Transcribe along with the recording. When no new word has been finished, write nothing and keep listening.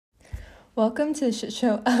Welcome to the shit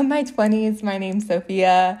show of my 20s. My name's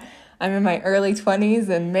Sophia. I'm in my early 20s,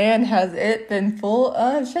 and man, has it been full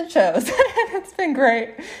of shit shows. It's been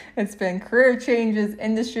great. It's been career changes,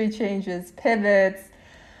 industry changes, pivots,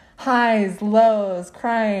 highs, lows,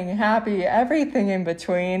 crying, happy, everything in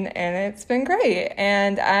between, and it's been great.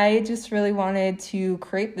 And I just really wanted to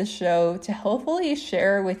create the show to hopefully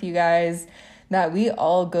share with you guys that we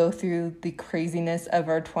all go through the craziness of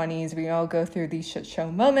our 20s. We all go through these shit show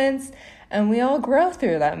moments and we all grow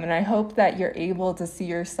through them. And I hope that you're able to see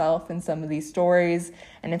yourself in some of these stories.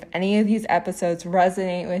 And if any of these episodes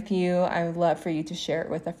resonate with you, I would love for you to share it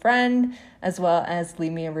with a friend, as well as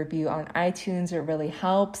leave me a review on iTunes. It really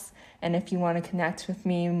helps. And if you want to connect with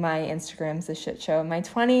me, my Instagram's the shit show of my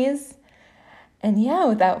 20s. And yeah,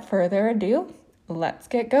 without further ado, let's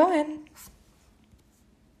get going.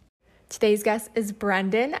 Today's guest is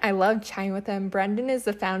Brenden. I love chatting with him. Brenden is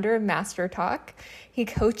the founder of Master Talk. He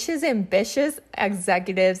coaches ambitious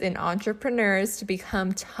executives and entrepreneurs to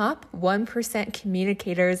become top 1%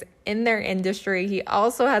 communicators in their industry. He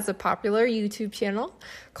also has a popular YouTube channel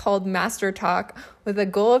called Master Talk with a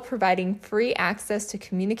goal of providing free access to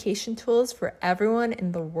communication tools for everyone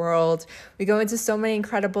in the world. We go into so many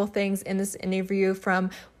incredible things in this interview, from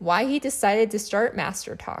why he decided to start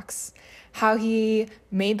Master Talks, how he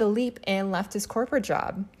made the leap and left his corporate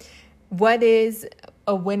job, what is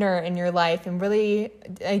a winner in your life, and really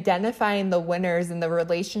identifying the winners and the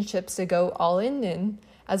relationships to go all in,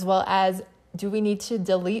 as well as do we need to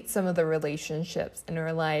delete some of the relationships in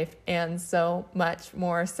our life, and so much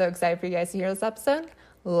more. So excited for you guys to hear this episode.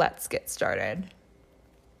 Let's get started.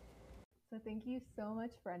 So thank you so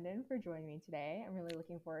much, Brenden, for joining me today. I'm really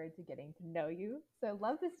looking forward to getting to know you. So I'd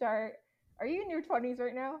love to start. Are you in your 20s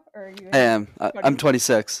right now? Or are you I am. I'm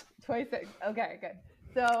 26. 26. Okay, good.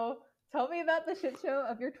 So tell me about the shit show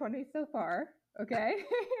of your 20s so far, okay?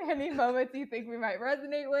 Any moments you think we might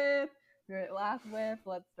resonate with, we might laugh with?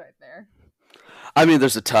 Let's start there. I mean,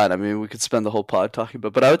 there's a ton. I mean, we could spend the whole pod talking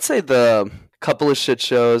about, but I would say the couple of shit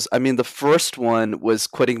shows. I mean, the first one was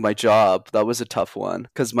quitting my job. That was a tough one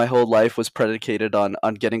because my whole life was predicated on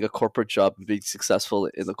getting a corporate job and being successful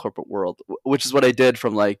in the corporate world, which is what I did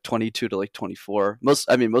from like 22 to like 24. Most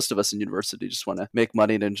of us in university just want to make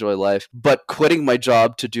money and enjoy life. But quitting my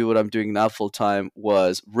job to do what I'm doing now full time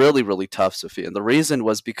was really, really tough, Sophia. And the reason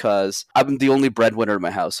was because I'm the only breadwinner in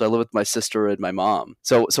my house. So I live with my sister and my mom.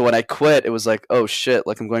 So when I quit, it was like, oh shit,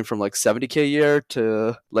 like I'm going from like 70K a year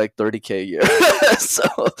to like 30K a year. So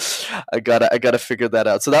I gotta figure that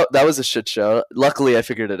out. So that was a shit show. Luckily I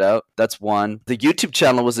figured it out. That's one. The YouTube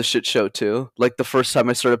channel was a shit show too. Like the first time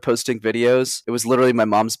I started posting videos, it was literally my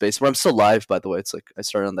mom's basement, where I'm still live, by the way. It's like I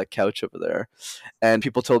started on that couch over there. And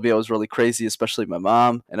people told me I was really crazy, especially my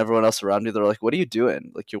mom and everyone else around me. They're like, what are you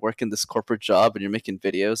doing? Like, you're working this corporate job and you're making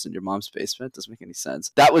videos in your mom's basement? Doesn't make any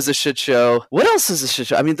sense. That was a shit show. What else is a shit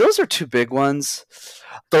show? I mean, those are two big ones.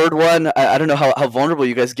 Third one, I don't know how vulnerable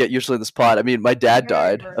you guys get usually in this pod. I mean, my dad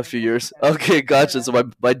died a few years. Okay, gotcha.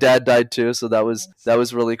 So my dad died too. So that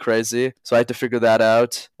was really crazy. So I had to figure that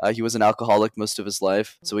out. He was an alcoholic most of his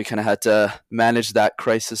life. So we kind of had to manage that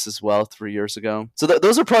crisis as well 3 years ago. So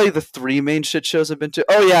those are probably the three main shit shows I've been to.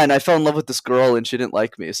 Oh yeah, and I fell in love with this girl and she didn't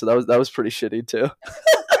like me. So that was pretty shitty too.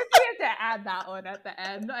 To add that one at the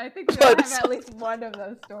end. I think we'll have at least one of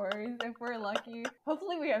those stories if we're lucky.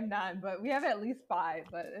 Hopefully we have none, but we have at least 5,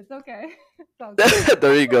 but it's okay.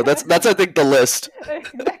 There you go. That's I think the list.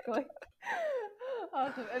 Exactly.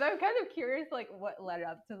 Awesome. And I'm kind of curious, like, what led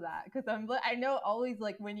up to that, because I know always,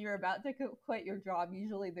 like, when you're about to quit your job,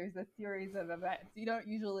 usually there's a series of events. You don't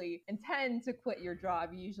usually intend to quit your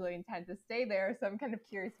job. You usually intend to stay there. So I'm kind of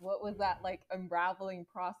curious, what was that, like, unraveling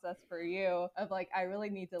process for you of, like, I really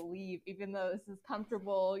need to leave, even though this is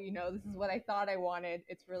comfortable, this is what I thought I wanted.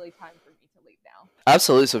 It's really time for me to leave now.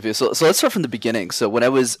 Absolutely, Sophia. So let's start from the beginning. So when I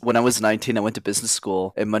was 19, I went to business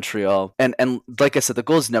school in Montreal, and like I said, the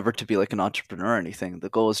goal is never to be like an entrepreneur or anything. The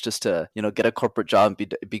goal is just to get a corporate job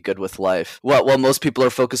and be good with life. While most people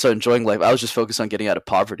are focused on enjoying life, I was just focused on getting out of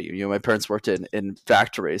poverty. My parents worked in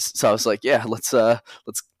factories, so I was like, yeah, let's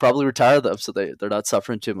probably retire them so they're not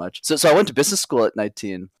suffering too much. So I went to business school at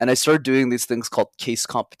 19, and I started doing these things called case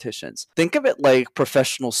competitions. Think of it like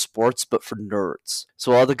professional sports, but for nerds.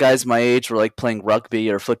 So all the guys my age were like playing rugby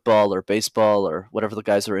or football or baseball or whatever the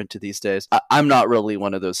guys are into these days. I'm not really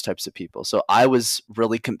one of those types of people. So I was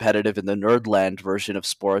really competitive in the nerdland version of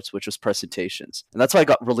sports, which was presentations. And that's why I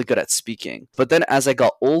got really good at speaking. But then as I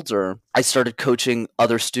got older, I started coaching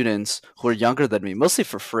other students who are younger than me, mostly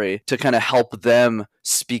for free, to kind of help them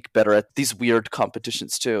speak speak better at these weird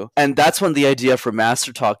competitions too. And that's when the idea for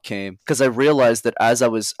Master Talk came, because I realized that as I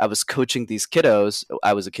was coaching these kiddos,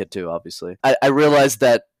 I was a kid too, obviously. I realized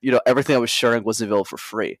that everything I was sharing was available for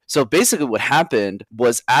free. So basically what happened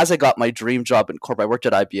was, as I got my dream job in corporate, I worked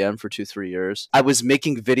at IBM for 2-3 years. I was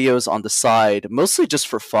making videos on the side, mostly just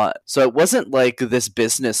for fun. So it wasn't like this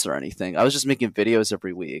business or anything. I was just making videos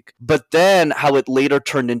every week. But then how it later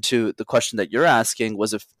turned into the question that you're asking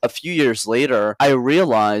was, a few years later, I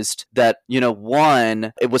realized that,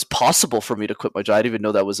 one, it was possible for me to quit my job. I didn't even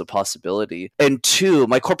know that was a possibility. And two,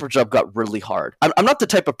 my corporate job got really hard. I'm not the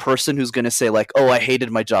type of person who's going to say like, oh, I hated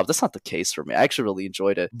my job. That's not the case for me. I actually really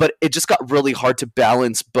enjoyed it. But it just got really hard to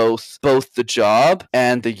balance both the job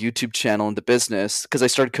and the YouTube channel and the business, because I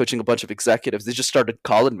started coaching a bunch of executives. They just started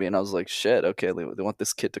calling me and I was like, shit, okay, they want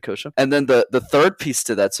this kid to coach them. And then the third piece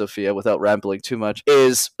to that, Sophia, without rambling too much,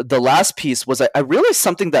 is the last piece was I realized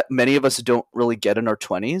something that many of us don't really get in our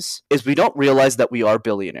 20s, is we don't realize that we are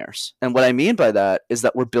billionaires. And what I mean by that is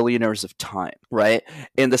that we're billionaires of time, right?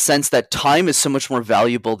 In the sense that time is so much more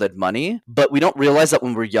valuable than money, but we don't realize that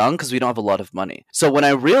when we're young because we don't have a lot of money. So when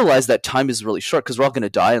I realized that time is really short, because we're all going to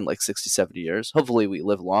die in like 60, 70 years, hopefully we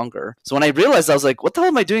live longer. So when I realized, I was like, what the hell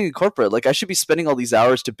am I doing in corporate? Like, I should be spending all these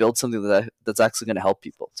hours to build something that's actually going to help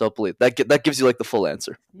people. So hopefully that gives you like the full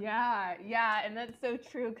answer. Yeah, and that's so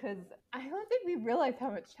true, because I don't think we realize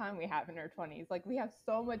how much time we have in our 20s. Like, we have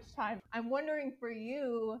so much time. I'm wondering for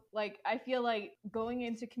you, like, I feel like going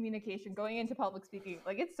into communication, going into public speaking,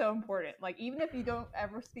 like, it's so important. Like, even if you don't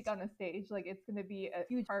ever speak on a stage, like, it's going to be a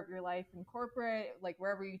huge part of your life in corporate, like,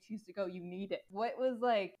 wherever you choose to go, you need it. What was,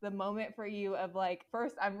 like, the moment for you of, like,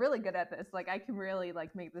 first, I'm really good at this. Like, I can really,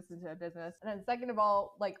 like, make this into a business. And then second of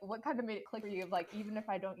all, like, what kind of made it click for you of, like, even if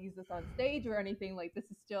I don't use this on stage or anything, like, this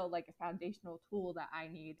is still, like, a foundational tool that I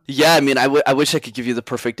need? Yeah, I mean, I wish I could give you the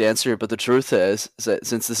perfect answer, but the truth is that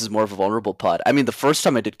since this is more of a vulnerable pod, I mean, the first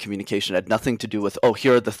time I did communication had nothing to do with, oh,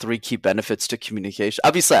 here are the 3 key benefits to communication.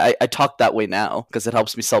 Obviously, I talk that way now because it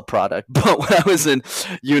helps me sell product. But when I was in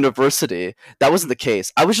university, that wasn't the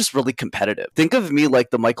case. I was just really competitive. Think of me like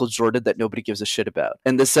the Michael Jordan that nobody gives a shit about,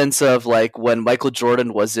 in the sense of like when Michael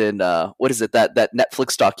Jordan was in, what is it, that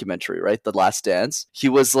Netflix documentary, right? The Last Dance. He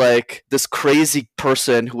was like this crazy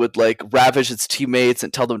person who would like ravage his teammates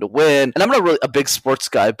and tell them to win. And I'm not really a big sports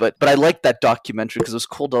guy, but I liked that documentary because it was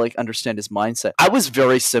cool to like understand his mindset. I was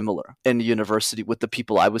very similar in university with the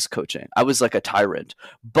people I was coaching. I was like a tyrant,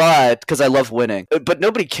 but because I love winning. But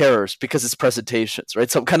nobody cares because it's presentations, right?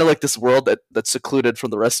 So I'm kind of like this world that's secluded from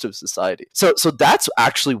the rest of society. So that's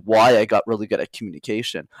actually why I got really good at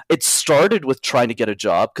communication. It started with trying to get a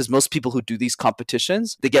job, because most people who do these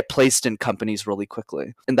competitions, they get placed in companies really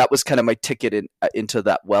quickly. And that was kind of my ticket into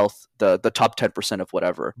that wealth, the top 10% of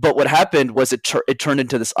whatever. But what happened was it turned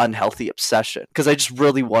into this unhealthy obsession, because I just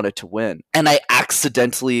really wanted to win. And I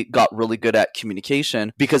accidentally got really good at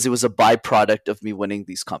communication because it was a byproduct of me winning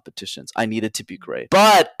these competitions. I needed to be great.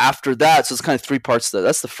 But after that, so it's kind of 3 parts to that.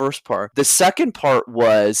 That's the first part. The second part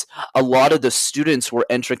was a lot of the students were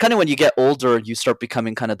entering, kind of when you get older, you start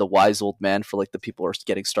becoming kind of the wise old man for like the people who are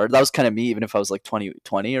getting started. That was kind of me, even if I was like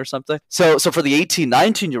 20 or something. So for the 18,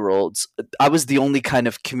 19-year-olds, I was the only kind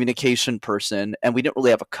of communication person, and we didn't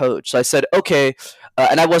really have a coach. So I said, okay,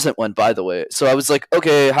 and I wasn't one, by the way. So I was like,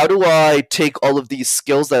 okay, how do I take all of these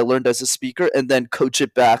skills that I learned as a speaker and then coach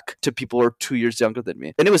it back to people who are 2 years younger than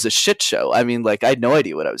me? And it was a shit show. I mean, like, I had no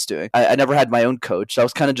idea what I was doing. I never had my own coach. I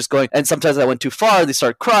was kind of just going, and sometimes I went too far. They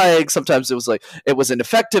started crying. Sometimes it was like, it wasn't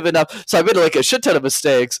effective enough. So I made like a shit ton of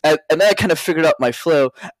mistakes. And then I kind of figured out my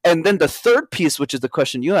flow. And then the third piece, which is the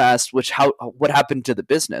question you asked, what happened to the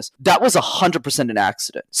business? That was 100% an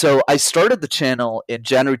accident. So I started the channel in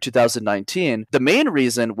January 2019. The main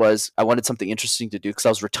reason was I wanted something interesting to do because I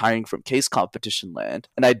was retiring from case competition land,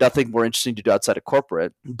 and I had nothing more interesting to do outside of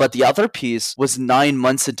corporate. But the other piece was 9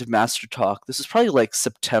 months into Master Talk. This was probably like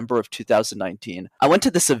September of 2019. I went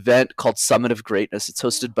to this event called Summit of Greatness. It's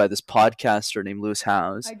hosted by this podcaster named Lewis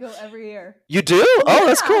Howes. I go every year. You do? Oh,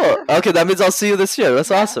 that's cool. Okay, that means I'll see you this year.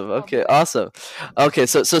 That's awesome. Okay, awesome. Okay,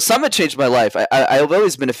 so Summit changed my life. I've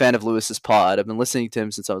always been a fan of Lewis's pod. I've been listening to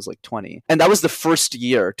him since I was like 20. And that was the first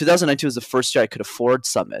year. 2019 was the first year I could afford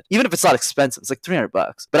Summit. Even if it's not expensive, it's like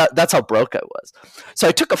 $300. But that's how broke I was. So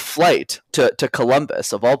I took a flight to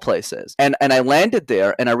Columbus, of all places. And I landed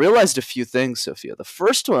there, and I realized a few things, Sophia. The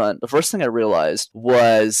first thing I realized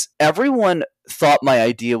was everyone thought my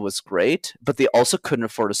idea was great, but they also couldn't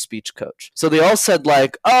afford a speech coach. So they all said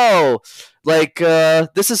like, oh,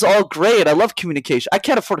 this is all great. I love communication. I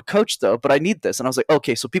can't afford a coach though, but I need this. And I was like,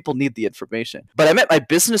 okay, so people need the information. But I met my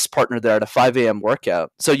business partner there at a 5 a.m.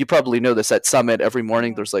 workout. So you probably know this at Summit every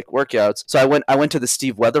morning. There's like workouts. So I went to the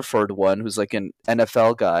Steve Weatherford one, who's like an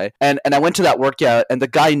NFL guy, and I went to that workout, and the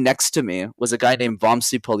guy next to me was a guy named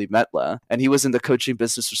Vamsi Polimetla, and he was in the coaching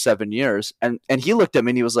business for 7 years. And he looked at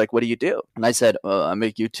me and he was like, "What do you do?" And I said, "I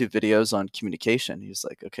make YouTube videos on communication." He was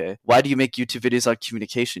like, "Okay, why do you make YouTube videos on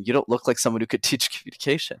communication? You don't look like someone who could teach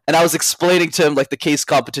communication." And I was explaining to him like the case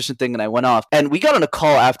competition thing, and I went off. And we got on a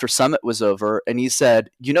call after Summit was over, and he said,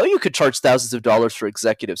 "You know, you could charge thousands of dollars for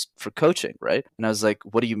executives for coaching, right?" And I was like,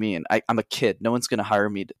 "What do you mean? I'm a kid. No one's going to hire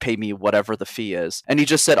me to pay me whatever the fee is." And he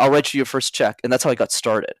just said, "I'll write you your first check." And that's how I got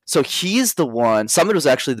started. So he's the one. Summit was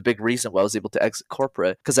actually the big reason why I was able to exit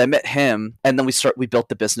corporate, because I met him, and then we built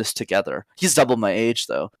the business together. He's double my age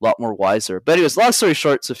though, a lot more wiser. But anyways, long story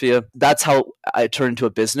short, Sophia, that's how I turned into a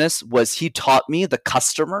business. Was he taught me the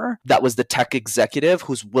customer that was the tech executive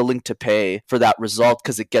who's willing to pay for that result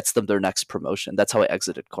because it gets them their next promotion. That's how I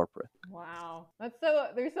exited corporate. Wow.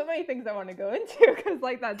 There's so many things I want to go into, because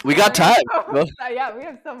like that's we got time. Yeah, we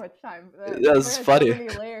have so much time. That's funny. So many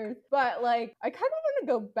layers. But like I kind of want to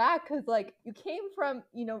go back, because like you came from,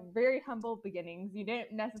 very humble beginnings. You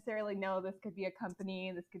didn't necessarily know this could be a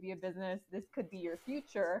company, this could be a business, this could be your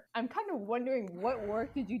future. I'm kind of wondering, what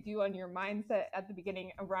work did you do on your mindset at the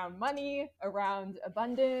beginning around money, around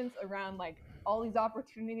abundance, around like all these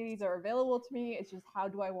opportunities are available to me. It's just, how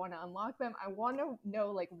do I want to unlock them? I want to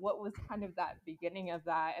know like what was kind of that beginning of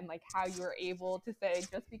that, and like how you were able to say,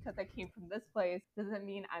 just because I came from this place doesn't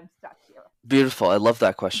mean I'm stuck here. Beautiful. I love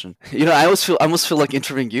that question. I almost feel like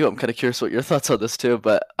interviewing you. I'm kind of curious what your thoughts on this too.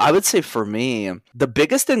 But I would say for me, the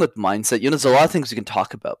biggest thing with mindset, there's a lot of things you can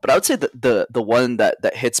talk about, but I would say that the one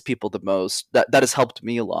that hits people the most, that has helped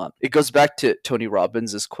me a lot, it goes back to Tony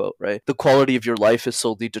Robbins' quote, right? The quality of your life is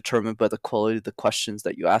solely determined by the quality of the questions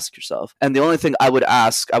that you ask yourself. And the only thing I would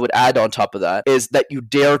add on top of that, is that you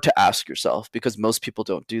dare to ask yourself, because most people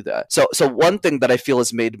don't do that. So one thing that I feel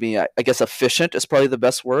has made me, I guess, efficient is probably the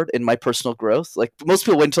best word in my personal growth. Like most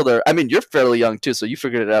people wait until you're fairly young too, so you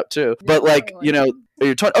figured it out too. But like,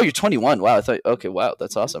 you're 21. Wow, I thought, okay, wow,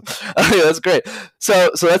 that's awesome. Yeah, that's great. So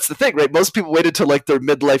that's the thing, right? Most people wait until like their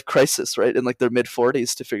midlife crisis, right, in like their mid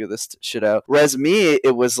 40s to figure this shit out. Whereas me,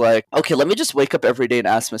 it was like, okay, let me just wake up every day and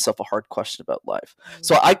ask myself a hard question about life.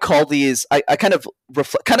 So I call these, I kind of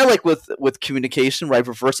reflect, kind of like with communication, where I've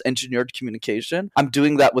reverse engineered communication. I'm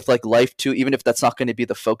doing that with like life too, even if that's not going to be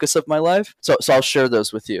the focus of my life. So I'll share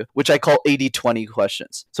those with you, which I call 80-20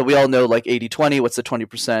 questions. So we all know like 80-20, what's the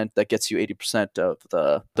 20% that gets you 80% of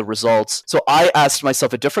the results. So I asked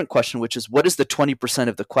myself a different question, which is, what is the 20%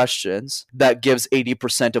 of the questions that gives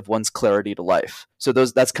 80% of one's clarity to life? So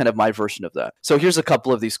that's kind of my version of that. So here's a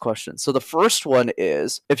couple of these questions. So the first one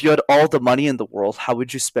is, if you had all the money in the world, how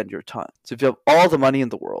would you spend your time? So if you have all the money in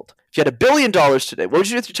the world, if you had $1 billion today, what would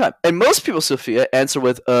you do with your time? And most people, Sophia, answer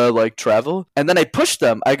with, like travel. And then I push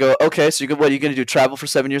them. I go, okay, so what are you going to do? Travel for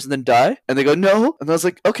 7 years and then die? And they go, no. And I was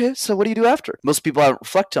like, okay, so what do you do after? Most people haven't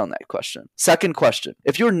reflected on that question. Second question,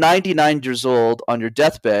 if you were 99 years old on your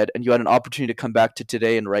deathbed and you had an opportunity to come back to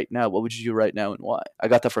today and right now, what would you do right now and why? I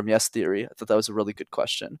got that from Yes Theory. I thought that was a really good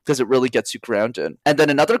question, because it really gets you grounded. And then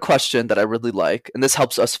another question that I really like, and this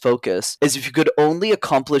helps us focus, is if you could only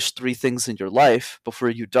accomplish 3 things in your life before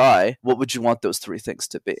you die, what would you want those 3 things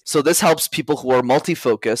to be? So this helps people who are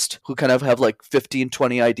multi-focused, who kind of have like 15,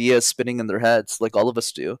 20 ideas spinning in their heads, like all of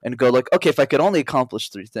us do, and go like, okay, if I could only accomplish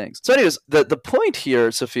 3 things. So anyways, the point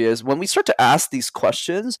here, Sophia, is when we start to ask these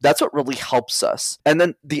questions, that's what really helps us. And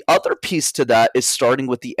then the other piece to that is starting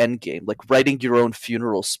with the end game, like writing your own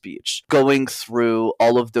funeral speech, going through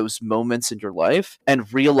all of those moments in your life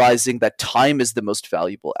and realizing that time is the most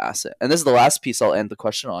valuable asset. And this is the last piece I'll end the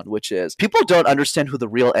question on, which is, people don't understand who the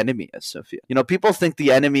real enemy is, Sophia. People think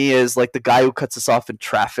the enemy is like the guy who cuts us off in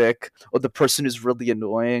traffic, or the person who's really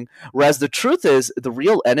annoying. Whereas the truth is, the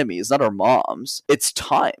real enemy is not our moms, it's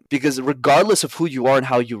time. Because regardless of who you are and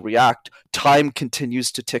how you react, time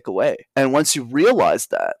continues to tick away. And once you realize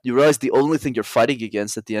that, you realize the only thing you're fighting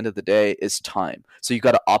against at the end of the day is time. So you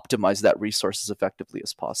got to optimize that resource as effectively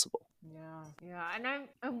as possible. Yeah. And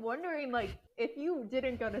I'm wondering, like, if you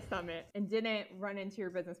didn't go to Summit and didn't run into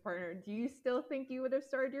your business partner, do you still think you would have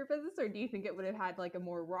started your business, or do you think it would have had like a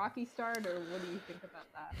more rocky start, or what do you think about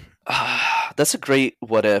that? That's a great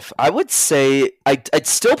what if. I would say I'd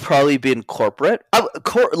still probably be in corporate.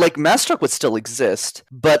 Like Mastercard would still exist,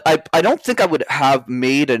 but I don't think I would have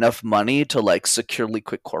made enough money to like securely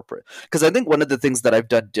quit corporate. Because I think one of the things that I've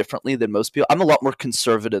done differently than most people, I'm a lot more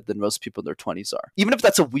conservative than most people in their 20s are. Even if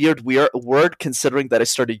that's a weird word, considering that I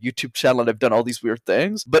started a YouTube channel and I've done all these weird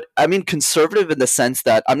things. But I mean conservative in the sense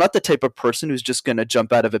that I'm not the type of person who's just gonna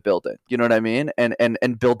jump out of a building. You know what I mean?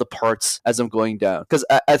 And build the parts as I'm going down. Because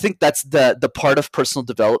I think that's the part of personal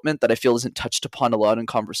development that I feel isn't touched upon a lot in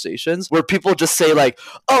conversations, where people just say like,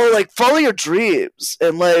 oh, like follow your dreams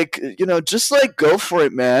and like, you know, just like go for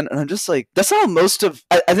it, man. And I'm just like, that's how most of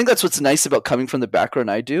I think that's what's nice about coming from the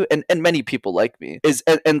background I do, and many people like me is,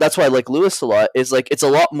 and that's why I like Lewis a lot, is like it's a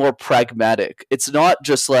lot more pragmatic. It's not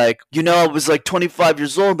just like, you know, I was like 25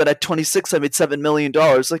 years old, but at 26 I made $7 million.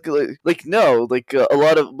 Like no, like a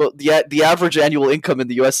lot of the average annual income in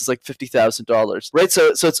the U.S. is like $50,000, right?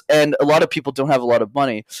 So it's, and a lot of people don't have a lot of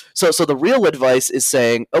money. So the real advice is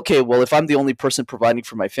saying, okay, well, if I'm the only person providing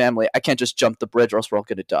for my family, I can't just jump the bridge or else we're all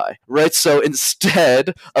going to die, right? So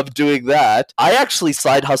instead of doing that, I actually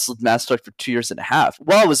side hustled Mastercard for 2.5 years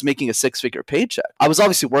while I was making a 6-figure paycheck. I was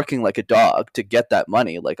obviously working like a dog to get that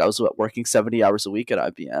money. Like I was working 70 hours a week at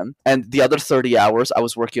IBM, and the other 30 hours I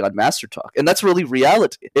was working on MasterTalk. And that's really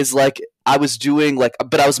reality. Is like I was doing like,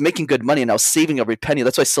 but I was making good money and I was saving every penny.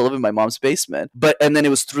 That's why I still live in my mom's basement. And then it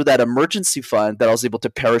was through that emergency fund that I was able to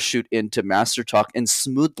parachute into MasterTalk and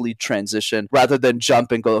smoothly transition rather than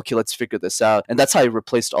jump and go, okay, let's figure this out. And that's how I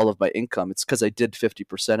replaced all of my income. It's because I did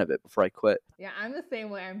 50% of it before I quit. Yeah, I'm the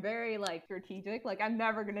same way. I'm very like strategic. Like I'm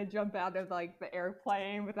never gonna jump out of like the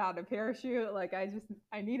airplane without a parachute. Like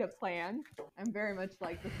I need a plan. I'm very much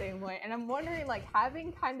like the same way. And I'm wondering, like,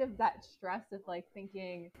 having kind of that stress of like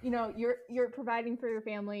thinking, you know, you're providing for your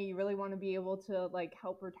family, you really want to be able to like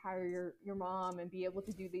help retire your mom and be able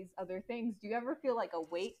to do these other things. Do you ever feel like a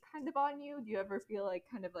weight kind of on you? Do you ever feel like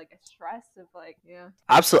kind of like a stress of like, yeah?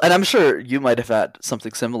 Absolutely. And I'm sure you might have had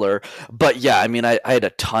something similar. But yeah, I mean, I had a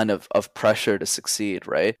ton of pressure to succeed,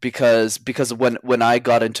 right? Because when I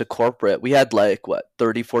got into corporate, we had like what,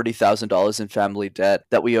 $30,000-$40,000 in family debt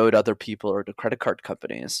that we owed other people or to credit card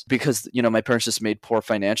companies because, you know, my parents just made poor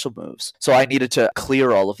financial moves. So I needed to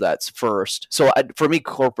clear all of that first. So for me,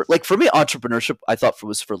 entrepreneurship, I thought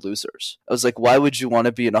was for losers. I was like, why would you want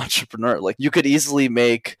to be an entrepreneur? Like you could easily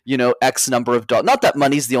make, you know, X number of dollars. Not that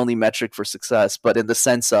money's the only metric for success, but in the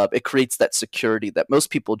sense of it creates that security that most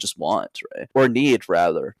people just want, right? Or need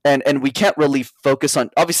rather. And we can't really focus on,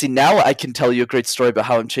 obviously now I can tell you a great story about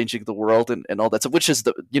how I'm changing the world and all that stuff, which is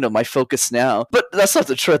the, you know, my focus now. But that's not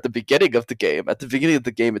the true at the beginning of the game. At the beginning of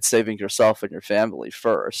the game, it's saving yourself and your family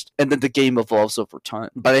first. And then the game evolves over time.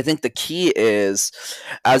 But I think the key is,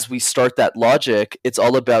 as we start that logic, it's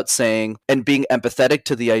all about saying and being empathetic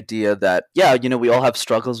to the idea that, yeah, you know, we all have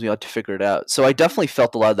struggles, we ought to figure it out. So I definitely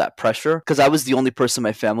felt a lot of that pressure because I was the only person in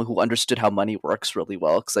my family who understood how money works really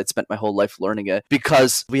well because I'd spent my whole life learning it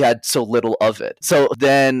because we had so little of it. So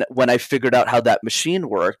then when I figured out how that machine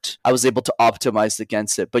worked, I was able to optimize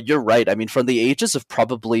against it. But you're right. I mean, from the ages of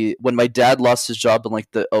probably when my dad lost his job in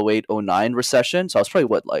like the 08-09 recession, so I was probably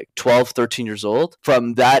what, like 12, 13 years old,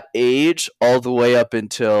 from that age all the way up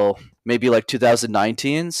until maybe like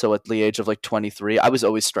 2019, so at the age of like 23, I was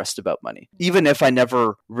always stressed about money. Even if I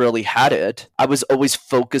never really had it, I was always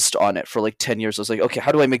focused on it for like 10 years. I was like, okay,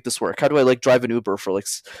 how do I make this work? How do I like drive an Uber for like,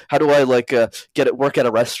 how do I like get it work at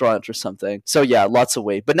a restaurant or something? So yeah, lots of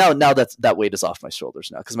weight. But now that weight is off my shoulders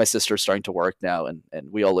now because my sister's starting to work now and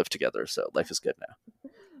we all live together. So life is good now.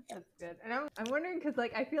 That's good. And I'm wondering because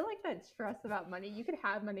like I feel like that stress about money, you could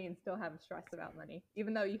have money and still have stress about money,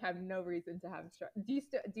 even though you have no reason to have stress. Do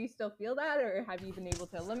you still feel that, or have you been able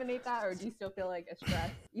to eliminate that, or do you still feel like a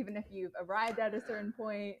stress even if you've arrived at a certain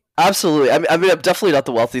point? Absolutely. I mean, I'm definitely not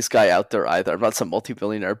the wealthiest guy out there either. I'm not some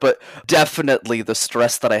multi-billionaire, but definitely the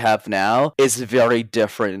stress that I have now is very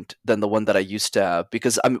different than the one that I used to have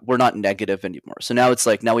because we're not negative anymore. So now it's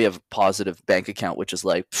like, now we have a positive bank account, which is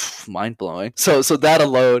like mind blowing. So that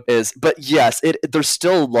alone is, but yes, there's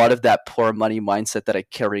still a lot of that poor money mindset that I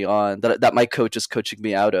carry on that my coach is coaching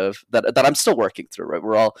me out of that I'm still working through, right?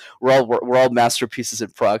 We're all masterpieces in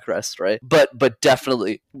progress, right? But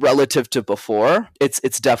definitely relative to before, it's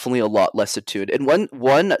definitely a lot less attuned. And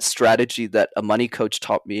one strategy that a money coach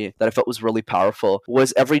taught me that I felt was really powerful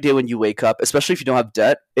was every day when you wake up, especially if you don't have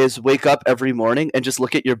debt, is wake up every morning and just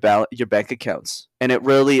look at your bank accounts. And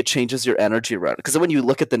it changes your energy around it. Because when you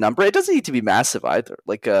look at the number, it doesn't need to be massive either.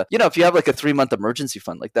 Like, you if you have like a 3-month emergency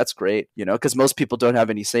fund, like that's great, because most people don't have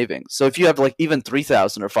any savings. So if you have like even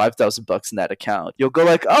 3,000 or 5,000 bucks in that account, you'll go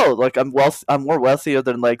like, oh, like I'm more wealthier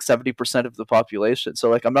than like 70% of the population. So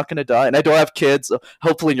like I'm not gonna die, and I don't have kids.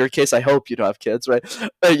 Hopefully, in your case, I hope you don't have kids, right?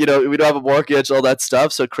 We don't have a mortgage, all that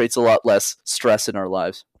stuff. So it creates a lot less stress in our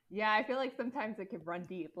lives. Yeah, I feel like sometimes it can run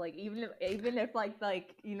deep. Like even if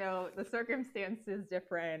the circumstance is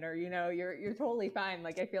different, or you're totally fine.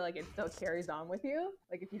 Like I feel like it still carries on with you.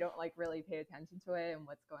 Like if you don't like really pay attention to it and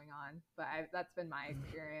what's going on. But that's been my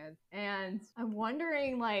experience. And I'm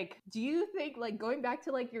wondering, like, do you think, like, going back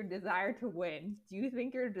to like your desire to win, do you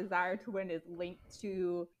think your desire to win is linked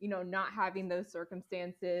to not having those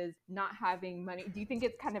circumstances, not having money? Do you think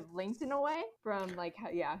it's kind of linked in a way from like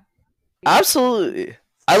yeah? Absolutely.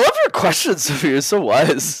 I love your questions, Sophie. You're so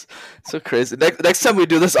wise, so crazy. Next time we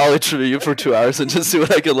do this, I'll interview you for 2 hours and just see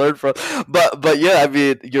what I can learn from. But yeah, I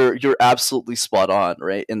mean, you're absolutely spot on,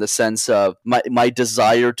 right? In the sense of my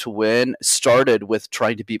desire to win started with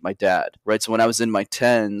trying to beat my dad, right? So when I was in my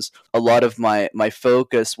tens, a lot of my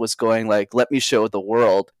focus was going like, let me show the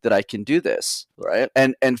world that I can do this, right?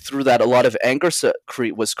 And through that, a lot of anger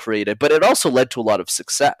was created, but it also led to a lot of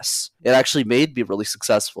success. It actually made me really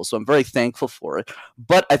successful, so I'm very thankful for it.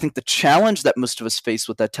 But I think the challenge that most of us face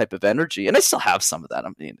with that type of energy, and I still have some of that, I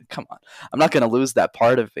mean, come on, I'm not going to lose that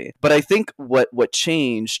part of me. But I think what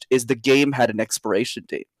changed is the game had an expiration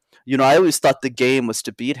date. I always thought the game was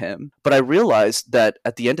to beat him, but I realized that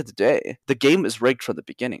at the end of the day, the game is rigged from the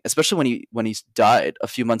beginning. Especially when he died a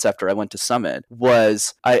few months after I went to Summit,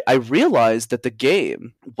 I realized that the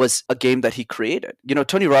game was a game that he created.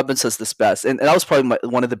 Tony Robbins says this best, and that was probably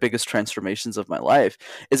one of the biggest transformations of my life.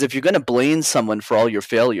 Is if you're going to blame someone for all your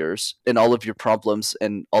failures and all of your problems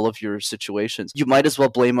and all of your situations, you might as well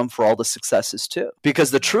blame them for all the successes too.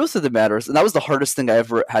 Because the truth of the matter is, and that was the hardest thing I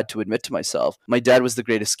ever had to admit to myself, my dad was the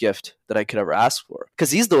greatest gift that I could ever ask for,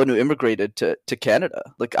 because he's the one who immigrated to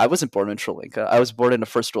Canada. Like I wasn't born in Sri Lanka. I was born in a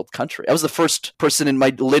first world country. I was the first person in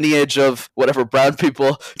my lineage of whatever brown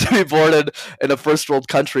people to be born in a first world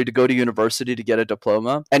country, to go to university, to get a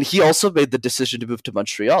diploma. And he also made the decision to move to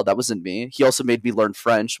Montreal. That wasn't me. He also made me learn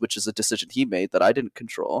French, which is a decision he made that I didn't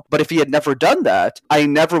control. But if he had never done that, I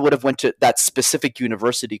never would have went to that specific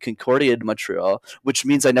university, Concordia in Montreal, which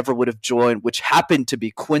means I never would have joined, which happened to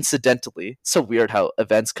be coincidentally, so weird how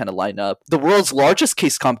events kind of line up, the world's largest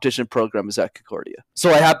case competition program is at Concordia.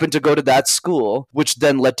 So I happened to go to that school, which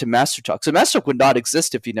then led to Master Talk. So Master Talk would not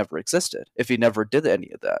exist if he never existed, if he never did any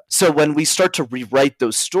of that. So when we start to rewrite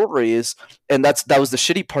those stories, and that was the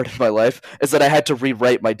shitty part of my life, is that I had to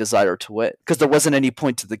rewrite my desire to win, because there wasn't any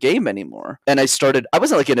point to the game anymore. And I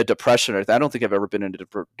wasn't like in a depression or anything. I don't think I've ever been in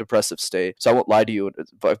a depressive state, so I won't lie to you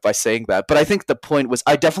by saying that. But I think the point was,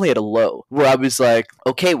 I definitely had a low where I was like,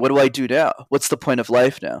 okay, what do I do now? What's the point of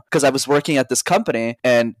life now? Because I was working at this company,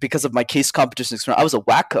 and because of my case competition experience, I was a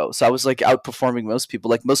wacko. So I was like outperforming most people,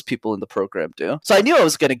 like most people in the program do. So I knew I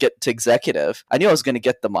was going to get to executive. I knew I was going to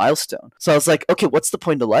get the milestone. So I was like, okay, what's the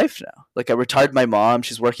point of life now? Like I retired my mom.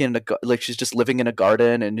 She's working she's just living in a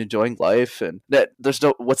garden and enjoying life. And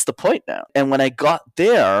what's the point now? And when I got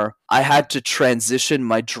there, I had to transition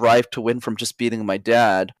my drive to win from just beating my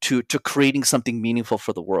dad to creating something meaningful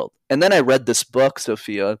for the world. And then I read this book,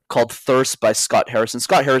 Sophia, called Thirst by Scott Harrison.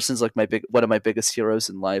 Scott Harrison's like one of my biggest heroes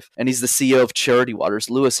in life. And he's the CEO of Charity Waters.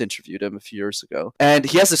 Lewis interviewed him a few years ago. And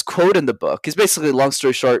he has this quote in the book. He's basically, long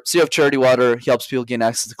story short, CEO of Charity Water. He helps people gain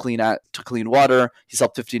access to clean water. He's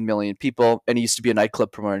helped 15 million people. And he used to be a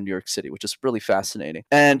nightclub promoter in New York City, which is really fascinating.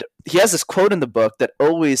 And he has this quote in the book that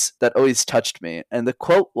always touched me. And the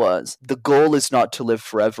quote was, "The goal is not to live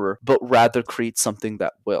forever, but rather create something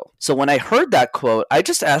that will." So when I heard that quote, I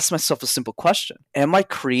just asked myself a simple question. Am I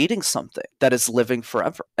creating something that is living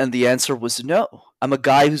forever? And the answer was no. I'm a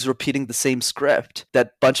guy who's repeating the same script that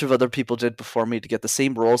a bunch of other people did before me to get the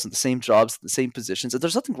same roles and the same jobs, and the same positions. And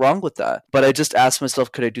there's nothing wrong with that. But I just asked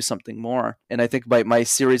myself, could I do something more? And I think my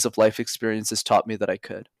series of life experiences taught me that I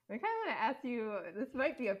could. I kind of want to ask you, this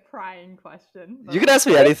might be a prying question. You can ask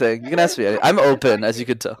me anything. You can ask me anything. I'm open, as you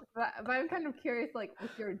could tell. But I'm kind of curious, like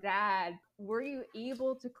with your dad, were you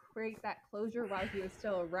able to create that closure while he was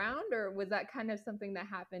still around? Or was that kind of something that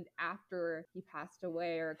happened after he passed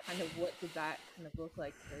away? Or kind of what did that kind of look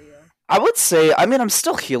like for you? I would say, I mean, I'm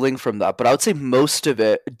still healing from that, but I would say most of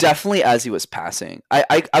it, definitely as he was passing.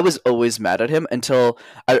 I was always mad at him until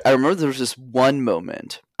I remember there was this one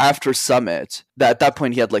moment after Summit that at that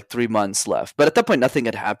point he had like 3 months left. But at that point, nothing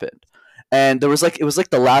had happened. And it was like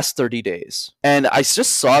the last 30 days. And I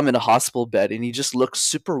just saw him in a hospital bed and he just looked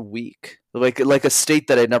super weak. like a state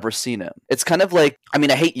that I'd never seen him. It's kind of like, I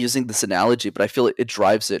mean, I hate using this analogy, but I feel it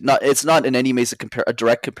drives it. It's not in any ways a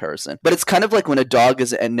direct comparison, but it's kind of like when a dog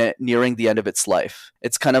is nearing the end of its life.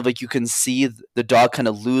 It's kind of like you can see the dog kind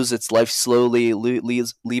of lose its life slowly,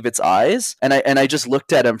 leave its eyes. And I just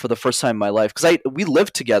looked at him for the first time in my life, because we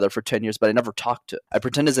lived together for 10 years, but I never talked to him. I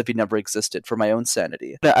pretend as if he never existed for my own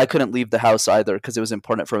sanity. I couldn't leave the house either because it was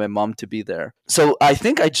important for my mom to be there. So I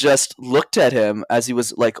think I just looked at him as he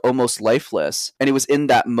was like almost lifeless, and it was in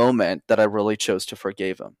that moment that I really chose to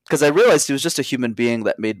forgive him, because I realized he was just a human being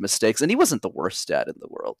that made mistakes, and he wasn't the worst dad in the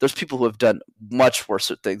world. There's people who have done much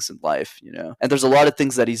worse things in life, and there's a lot of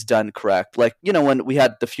things that he's done correct. Like, when we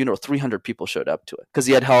had the funeral, 300 people showed up to it because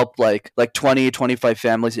he had helped like 20, 25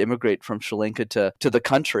 families immigrate from Sri Lanka to the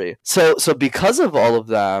country. So because of all of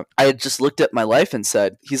that, I had just looked at my life and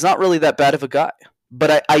said, he's not really that bad of a guy.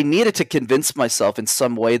 But I needed to convince myself in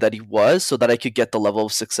some way that he was, so that I could get the level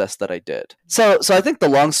of success that I did. So I think the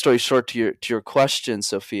long story short to your question,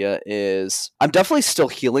 Sophia, is I'm definitely still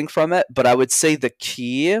healing from it, but I would say the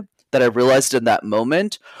key that I realized in that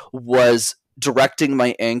moment was directing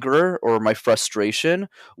my anger or my frustration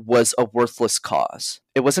was a worthless cause.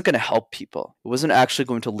 It wasn't going to help people. It wasn't actually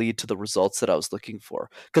going to lead to the results that I was looking for.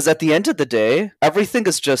 Because at the end of the day, everything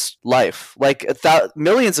is just life. Like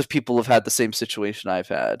millions of people have had the same situation I've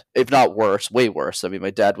had, if not worse, way worse. I mean, my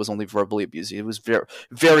dad was only verbally abusive. He was very,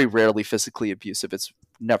 very rarely physically abusive. It's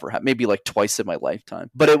never happened, maybe like twice in my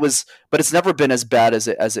lifetime. But it's never been as bad as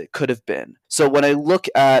it could have been. So when I look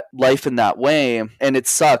at life in that way, and it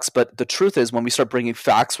sucks, but the truth is, when we start bringing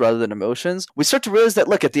facts rather than emotions, we start to realize that,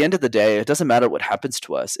 look, at the end of the day, it doesn't matter what happens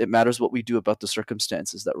to us. It matters what we do about the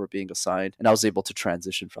circumstances that we're being assigned. And I was able to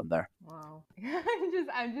transition from there. Wow.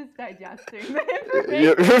 I'm just digesting the information.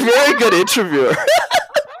 You're a very good interviewer.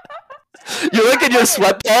 You look at your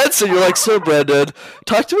sweatpants and you're like, so Brenden,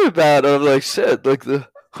 talk to me about it. I'm like, shit, like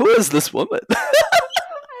who is this woman? I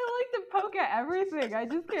like to poke at everything. I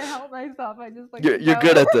just can't help myself. I just like you're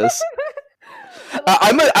good at this.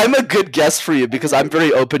 I'm a good guest for you because I'm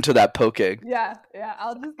very open to that poking. Yeah,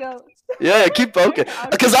 I'll just go. Yeah, keep poking.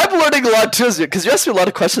 Because I'm learning a lot too, because you asked me a lot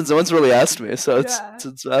of questions no one's really asked me, so it's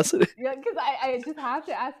fascinating. Yeah, because I just have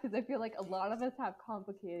to ask, because I feel like a lot of us have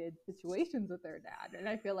complicated situations with our dad, and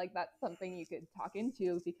I feel like that's something you could talk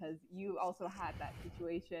into because you also had that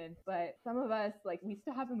situation. But some of us, like, we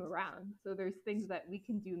still have him around, so there's things that we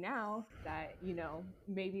can do now that,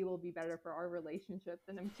 maybe will be better for our relationships.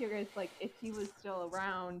 And I'm curious, like, if he was still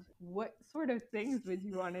around, what sort of things would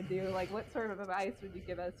you want to do? Like, what sort of advice would you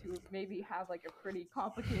give us who maybe have like a pretty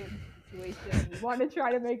complicated situation? We want to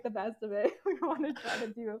try to make the best of it. We want to try to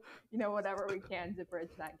do, whatever we can to bridge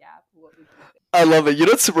that gap. What would you think? I love it. You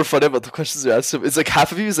know what's super funny about the questions you asked him? It's like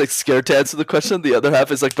half of you is like scared to answer the question. The other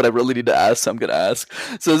half is like, but I really need to ask, so I'm gonna ask.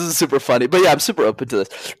 So this is super funny. But yeah, I'm super open to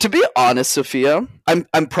this. To be honest, Sophia,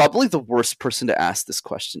 I'm probably the worst person to ask this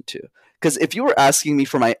question to. Because if you were asking me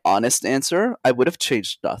for my honest answer, I would have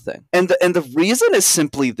changed nothing. And the reason is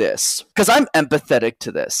simply this, because I'm empathetic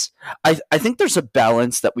to this. I think there's a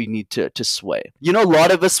balance that we need to sway. A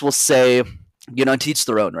lot of us will say, teach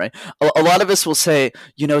their own, right? A lot of us will say,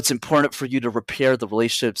 it's important for you to repair the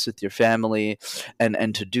relationships with your family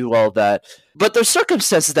and to do all that. But there's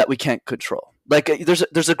circumstances that we can't control. Like,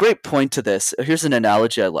 there's a great point to this. Here's an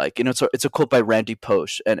analogy I like. It's a quote by Randy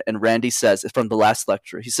Posh, and Randy says from the last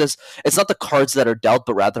lecture. He says it's not the cards that are dealt,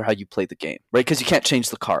 but rather how you play the game, right? Because you can't change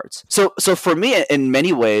the cards. So for me, in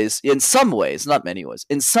many ways, in some ways, not many ways,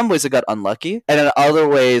 in some ways I got unlucky, and in other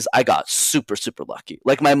ways I got super super lucky.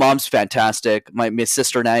 Like, my mom's fantastic. My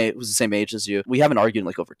sister and I, who's the same age as you, we haven't argued in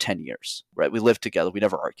like over 10 years, right? We lived together. We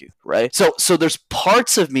never argued, right? So there's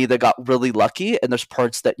parts of me that got really lucky, and there's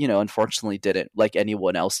parts that unfortunately didn't, like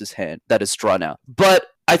anyone else's hand that is drawn out. But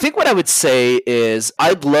I think what I would say is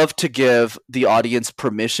I'd love to give the audience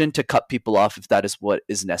permission to cut people off if that is what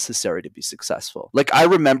is necessary to be successful. Like, I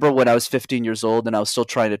remember when I was 15 years old and I was still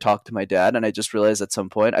trying to talk to my dad, and I just realized at some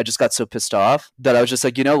point I just got so pissed off that I was just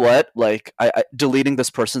like, you know what? Like, I deleting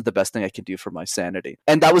this person is the best thing I can do for my sanity.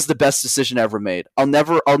 And that was the best decision I ever made. I'll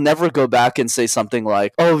never go back and say something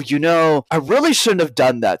like, oh, I really shouldn't have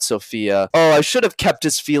done that, Sophia. Oh, I should have kept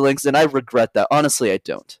his feelings, and I regret that. Honestly, I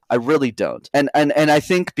don't. I really don't. And I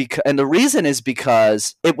think and the reason is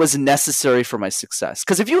because it was necessary for my success.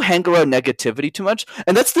 Because if you hang around negativity too much,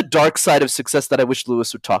 and that's the dark side of success that I wish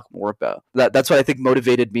Lewis would talk more about. That's what I think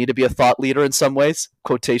motivated me to be a thought leader in some ways,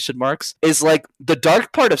 quotation marks, is like the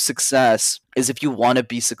dark part of success is if you want to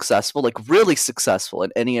be successful, like really successful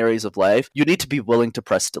in any areas of life, you need to be willing to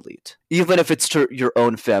press delete, even if it's to your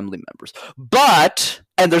own family members. But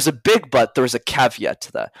And there's a big but, there's a caveat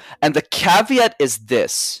to that. And the caveat is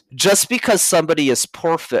this: just because somebody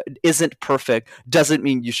isn't perfect doesn't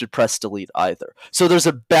mean you should press delete either. So there's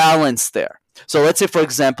a balance there. So let's say, for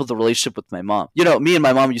example, the relationship with my mom. Me and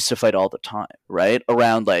my mom used to fight all the time, right?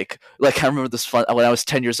 Around I remember this fun when I was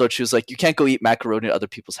 10 years old. She was like, "You can't go eat macaroni at other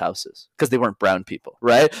people's houses because they weren't brown people,"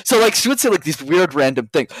 right? So she would say these weird random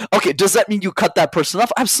things. Okay, does that mean you cut that person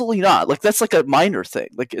off? Absolutely not. That's a minor thing.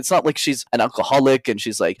 It's not like she's an alcoholic and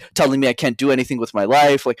she's telling me I can't do anything with my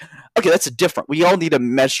life. Okay, that's different. We all need to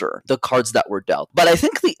measure the cards that were dealt. But I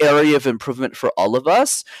think the area of improvement for all of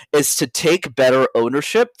us is to take better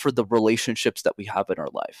ownership for the relationships that we have in our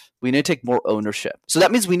life. We need to take more ownership. So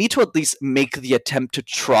that means we need to at least make the attempt to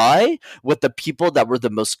try with the people that we're the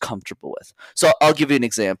most comfortable with. So I'll give you an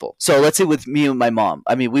example. So let's say with me and my mom,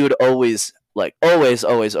 we would always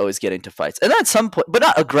always get into fights. And then at some point, but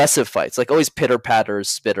not aggressive fights, always pitter patters,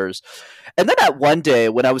 spitters. And then at one day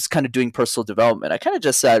when I was kind of doing personal development, I kind of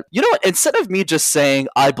just said, you know what, instead of me just saying,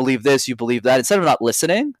 I believe this, you believe that, instead of not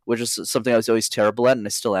listening, which is something I was always terrible at, and I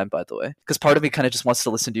still am, by the way, because part of me kind of just wants to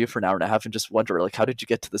listen to you for an hour and a half and just wonder, how did you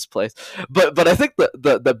get to this place? But I think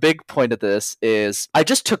the big point of this is I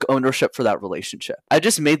just took ownership for that relationship. I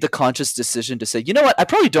just made the conscious decision to say, you know what, I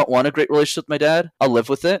probably don't want a great relationship with my dad. I'll live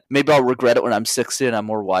with it. Maybe I'll regret it when I'm 60 and I'm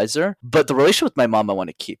more wiser. But the relationship with my mom I want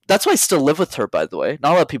to keep. That's why I still live with her, by the way.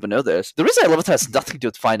 Not a lot of people know this. The reason I live with her has nothing to do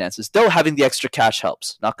with finances, though having the extra cash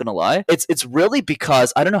helps. Not gonna lie. It's really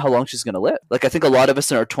because I don't know how long she's gonna live. I think a lot of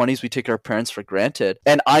us in our 20s, we take our parents for granted.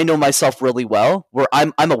 And I know myself really well, where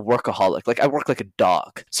I'm a workaholic. I work like a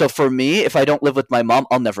dog. So for me, if I don't live with my mom,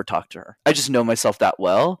 I'll never talk to her. I just know myself that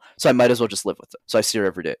well. So I might as well just live with her. So I see her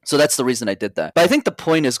every day. So that's the reason I did that. But I think the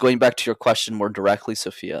point is, going back to your question more directly,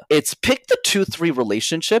 Sophia, it's pick the 2-3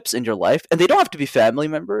 relationships in your life, and they don't have to be family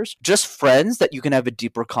members, just friends that you can have a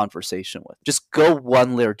deeper conversation with. Just go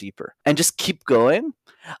one layer deeper and just keep going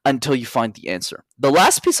until you find the answer. The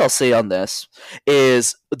last piece I'll say on this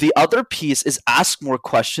is the other piece is ask more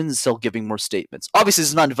questions instead of giving more statements. Obviously, this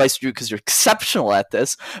is not advice for you because you're exceptional at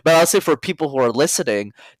this, but I'll say for people who are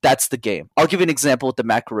listening, that's the game. I'll give you an example with the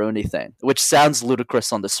macaroni thing, which sounds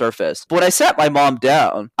ludicrous on the surface. But when I sat my mom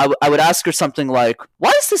down, I would ask her something like,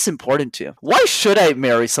 why is this important to you? Why should I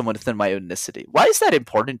marry someone within my ethnicity? Why is that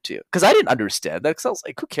important to you? Because I didn't understand that, because I was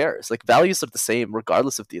like, who cares? Values are the same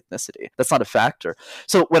regardless of the ethnicity. That's not a factor.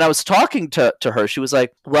 So when I was talking to her, she was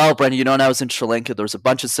like, well, Brenden, when I was in Sri Lanka, there was a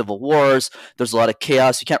bunch of civil wars. There's a lot of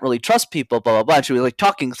chaos. You can't really trust people, blah, blah, blah. And she was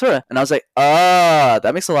talking through it. And I was like,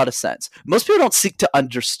 that makes a lot of sense. Most people don't seek to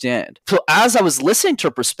understand. So as I was listening to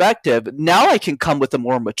her perspective, now I can come with a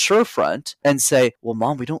more mature front and say, well,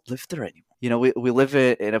 Mom, we don't live there anymore. We live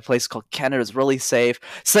in a place called Canada. It's really safe.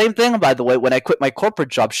 Same thing, by the way, when I quit my corporate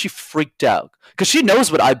job, she freaked out because she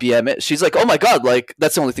knows what IBM is. She's like, oh my God,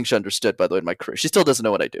 that's the only thing she understood, by the way, in my career. She still doesn't know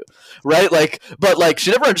what I do, right? But she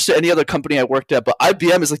never understood any other company I worked at, but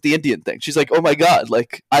IBM is the Indian thing. She's like, oh my God,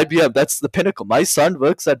 IBM, that's the pinnacle. My son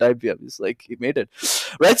works at IBM. He's he made it,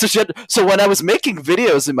 right? So when I was making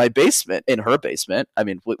videos in my basement, in her basement,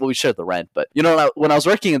 we shared the rent, but when I was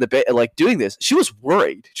working in the doing this, she was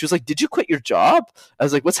worried. She was like, did you quit your job? I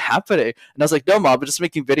was like, what's happening? And I was like, no, Mom, I'm just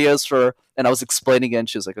making videos for, and I was explaining it, and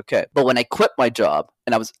she was like, okay. But when I quit my job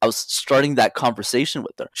and I was starting that conversation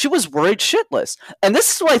with her, she was worried shitless. And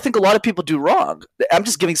this is what I think a lot of people do wrong. I'm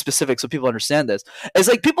just giving specifics so people understand this. It's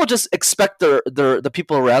people just expect the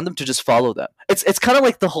people around them to just follow them. It's kind of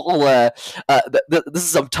like the whole this is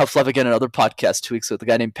some tough love again, another podcast 2 weeks ago with a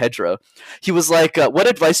guy named Pedro. He was like, what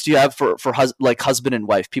advice do you have for husband and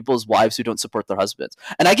wife, people's wives who don't support their husbands?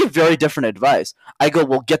 And I give very different advice. I go,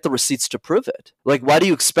 well, get the receipts to prove it. Why do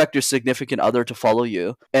you expect your significant other to follow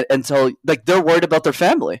you until they're worried about their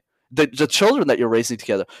family? The children that you're raising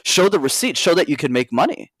together, show the receipt, show that you can make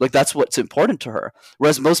money. That's what's important to her.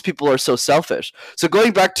 Whereas most people are so selfish. So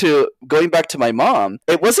going back to my mom,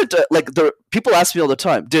 it wasn't people ask me all the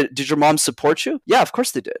time, did your mom support you? Yeah, of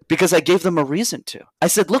course they did, because I gave them a reason to. I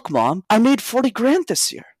said, look, Mom, I made 40 grand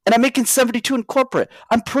this year. And I'm making 72 in corporate.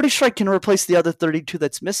 I'm pretty sure I can replace the other 32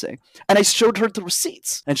 that's missing. And I showed her the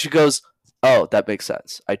receipts. And she goes, oh, that makes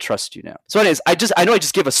sense. I trust you now. So anyways, I know I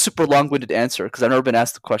just gave a super long-winded answer because I've never been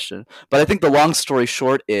asked the question. But I think the long story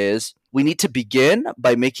short is we need to begin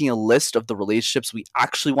by making a list of the relationships we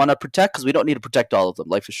actually want to protect, because we don't need to protect all of them.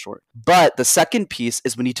 Life is short. But the second piece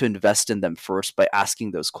is we need to invest in them first by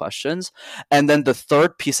asking those questions. And then the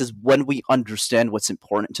third piece is when we understand what's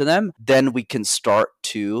important to them, then we can start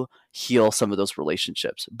to heal some of those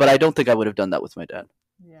relationships. But I don't think I would have done that with my dad.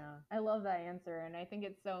 Yeah, I love that answer. And I think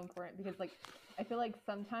it's so important because I feel like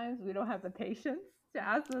sometimes we don't have the patience to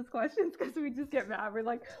ask those questions because we just get mad. We're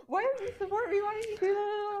like, why don't you support me? Why don't you do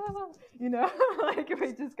that? You know, like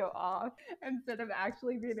we just go off instead of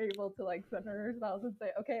actually being able to like center ourselves and say,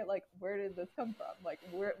 okay, like where did this come from? Like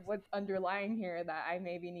what's underlying here that I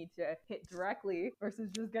maybe need to hit directly versus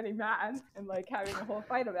just getting mad and like having a whole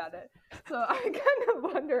fight about it. So I'm kind of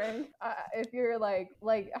wondering if you're like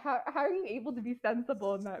how are you able to be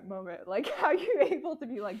sensible in that moment? Like how are you able to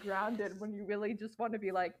be like grounded when you really just want to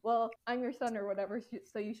be like, well, I'm your son or whatever,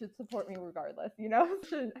 so you should support me regardless, you know? It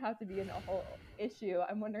shouldn't have to be in a whole issue.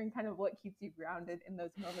 I'm wondering kind of what keeps you grounded in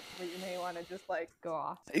those moments where you may want to just like go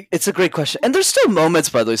off. It's a great question. And there's still moments,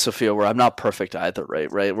 by the way, Sophia, where I'm not perfect either,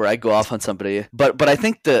 right? Where I go off on somebody. But I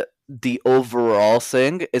think the overall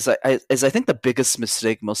thing is I think the biggest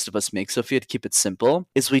mistake most of us make, Sophia, to keep it simple,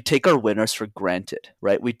 is we take our winners for granted,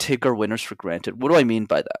 right? We take our winners for granted. What do I mean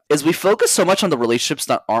by that? Is we focus so much on the relationships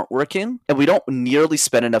that aren't working, and we don't nearly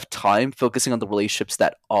spend enough time focusing on the relationships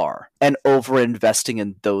that are, and over investing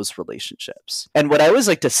in those relationships. And what I always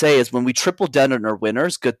like to say is when we triple down on our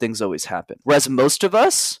winners, good things always happen. Whereas most of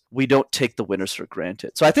us, we don't take the winners for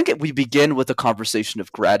granted. So I think we begin with a conversation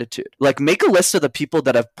of gratitude. Like make a list of the people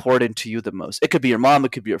that have poured into you the most. It could be your mom,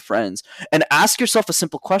 it could be your friends, and ask yourself a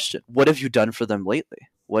simple question. What have you done for them lately?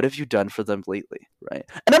 What have you done for them lately, right?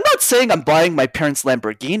 And I'm not saying I'm buying my parents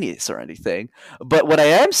Lamborghinis or anything, but what I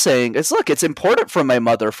am saying is, look, it's important for my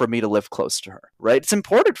mother for me to live close to her, right? It's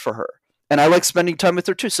important for her. And I like spending time with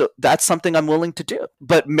her too. So that's something I'm willing to do.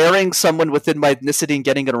 But marrying someone within my ethnicity and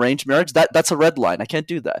getting an arranged marriage, that's a red line. I can't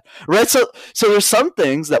do that. Right? So there's some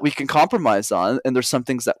things that we can compromise on and there's some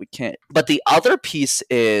things that we can't. But the other piece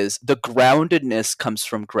is the groundedness comes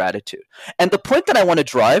from gratitude. And the point that I want to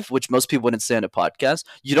drive, which most people wouldn't say on a podcast,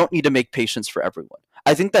 you don't need to make patience for everyone.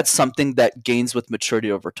 I think that's something that gains with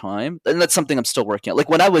maturity over time. And that's something I'm still working on. Like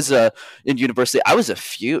when I was in university, I was a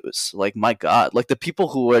fuse. Like, my God, like the people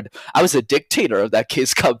I was a dictator of that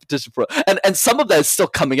case competition. And some of that is still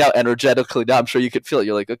coming out energetically now. I'm sure you could feel it.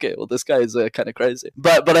 You're like, okay, well, this guy is kind of crazy.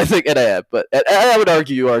 But I think, and I am, and I would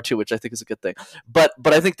argue you are too, which I think is a good thing. But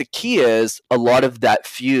I think the key is a lot of that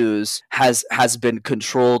fuse has been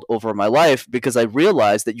controlled over my life because I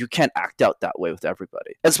realized that you can't act out that way with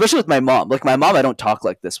everybody. Especially with my mom. Like my mom, I don't talk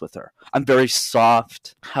like this with her. I'm very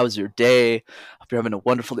soft. How's your day? Hope you're having a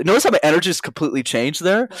wonderful day. Notice how my energy has completely changed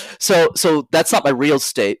there. So that's not my real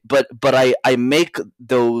state, but I make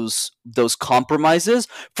those compromises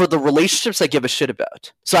for the relationships I give a shit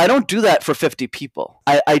about. So I don't do that for 50 people.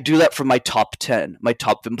 I do that for my top 10,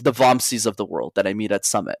 the Vomsies of the world that I meet at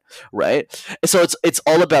Summit, right? So it's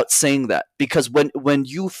all about saying that, because when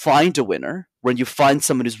you find a winner, when you find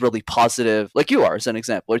someone who's really positive, like you are as an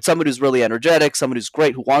example, or someone who's really energetic, someone who's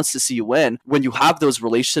great, who wants to see you win, when you have those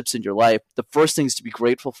relationships in your life, the first thing is to be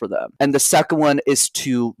grateful for them. And the second one is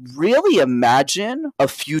to really imagine a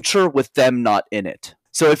future with them not in it.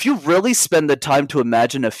 So if you really spend the time to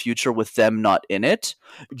imagine a future with them not in it,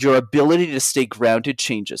 your ability to stay grounded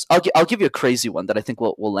changes. I'll give you a crazy one that I think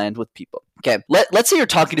will land with people. Okay, let's say you're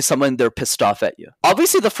talking to someone and they're pissed off at you.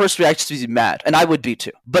 Obviously, the first reaction is to be mad, and I would be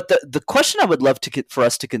too. But the question I would love for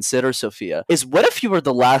us to consider, Sophia, is what if you were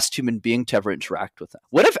the last human being to ever interact with them?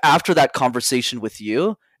 What if after that conversation with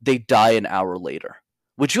you, they die an hour later?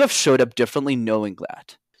 Would you have showed up differently knowing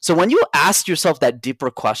that? So when you ask yourself that deeper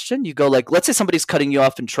question, you go like, let's say somebody's cutting you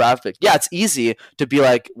off in traffic. Yeah, it's easy to be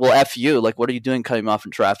like, well, F you. Like, what are you doing cutting me off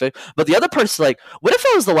in traffic? But the other person's like, what if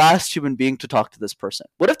I was the last human being to talk to this person?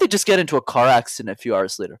 What if they just get into a car accident a few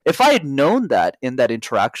hours later? If I had known that in that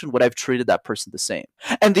interaction, would I have treated that person the same?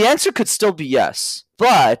 And the answer could still be yes.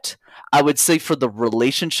 But I would say for the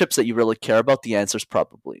relationships that you really care about, the answer is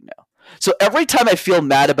probably no. So every time I feel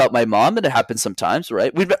mad about my mom, and it happens sometimes,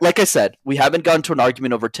 right? Like I said, we haven't gotten to an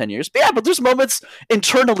argument over 10 years. But yeah, but there's moments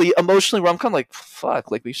internally, emotionally, where I'm kind of like,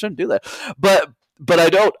 fuck, like we shouldn't do that. But I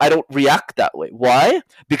don't react that way. Why?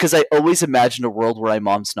 Because I always imagine a world where my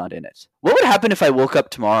mom's not in it. What would happen if I woke up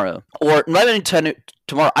tomorrow, or not even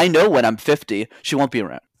tomorrow? I know when I'm 50, she won't be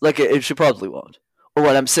around. Like she probably won't. Or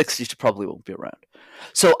when I'm 60, she probably won't be around.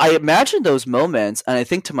 So I imagine those moments and I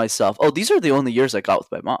think to myself, oh, these are the only years I got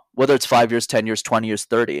with my mom, whether it's 5 years, 10 years, 20 years,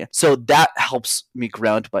 30. So that helps me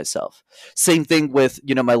ground myself. Same thing with,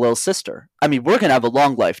 my little sister. I mean, we're going to have a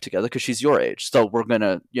long life together because she's your age. So we're going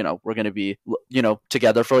to be,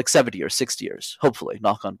 together for like 70 or 60 years, hopefully,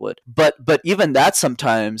 knock on wood. But even that,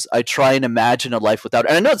 sometimes I try and imagine a life without her.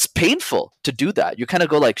 And I know it's painful to do that. You kind of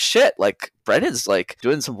go like, shit, like Brenden's like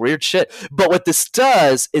doing some weird shit. But what this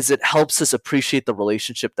does is it helps us appreciate the the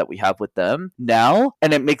relationship that we have with them now,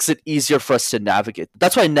 and it makes it easier for us to navigate.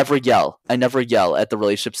 That's why I never yell. I never yell at the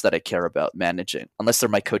relationships that I care about managing, unless they're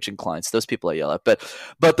my coaching clients. Those people I yell at. But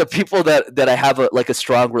the people that I have a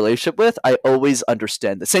strong relationship with, I always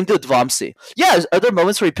understand. The same thing with Vamsi. Yeah, are there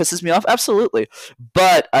moments where he pisses me off? Absolutely.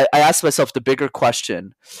 But I ask myself the bigger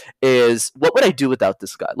question is, what would I do without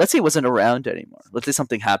this guy? Let's say he wasn't around anymore. Let's say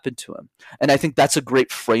something happened to him. And I think that's a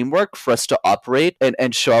great framework for us to operate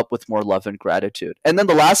and show up with more love and gratitude. And then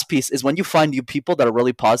the last piece is, when you find new people that are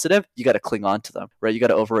really positive, you got to cling on to them, right? You got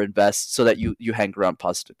to overinvest so that you hang around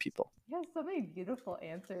positive people. You have so many beautiful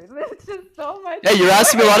answers. It's just so much. Yeah, you're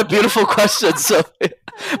asking me a lot of beautiful questions. So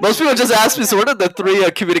most people just ask me, so what are the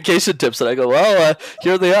 3 communication tips? And I go, well,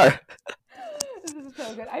 here they are. This is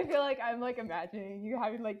so good. I feel like I'm like imagining you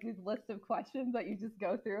having like these lists of questions that you just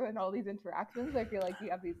go through and all these interactions. I feel like you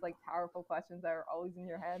have these like powerful questions that are always in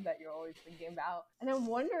your head that you're always thinking about. And I'm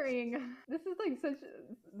wondering, this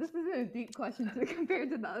isn't a deep question compared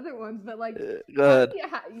to the other ones, but like, go ahead.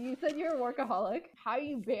 You said you're a workaholic. How are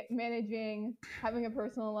you managing having a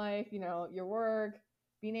personal life, your work,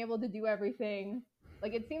 being able to do everything?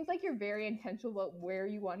 Like, it seems like you're very intentional about where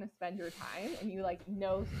you want to spend your time, and you like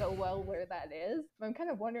know so well where that is. But I'm kind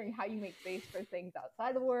of wondering how you make space for things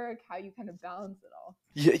outside of work, how you kind of balance it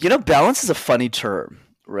all. Balance is a funny term,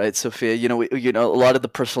 right, Sophia? A lot of the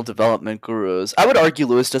personal development gurus, I would argue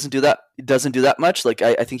Lewis doesn't do that much. Like,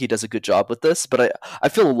 I think he does a good job with this, but I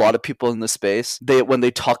feel a lot of people in the space, when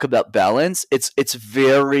they talk about balance, it's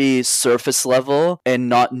very surface level and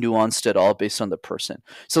not nuanced at all based on the person.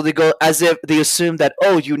 So they go as if they assume that,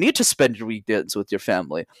 oh, you need to spend your weekends with your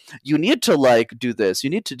family, you need to like do this, you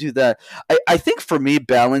need to do that. I think for me,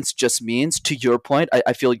 balance just means, to your point,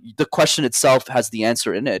 I feel the question itself has the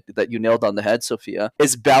answer in it that you nailed on the head, Sophia,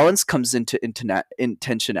 is balance comes into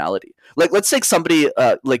intentionality. Like, let's take somebody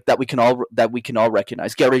like that we can all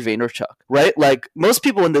recognize, Gary Vaynerchuk, right? Like, most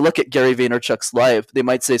people, when they look at Gary Vaynerchuk's life, they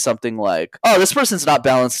might say something like, oh, this person's not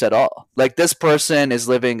balanced at all. Like, this person is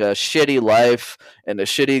living a shitty life and a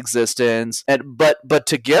shitty existence. But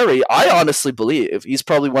to Gary, I honestly believe he's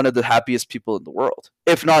probably one of the happiest people in the world,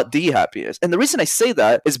 if not the happiest. And the reason I say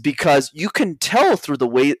that is because you can tell through the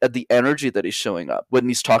way, the energy that he's showing up when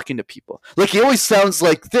he's talking to people. Like, he always sounds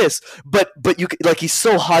like this, but you, like, he's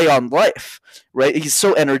so high on life, right? He's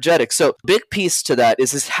so energetic. So big piece to that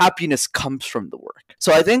is his happiness comes from the work.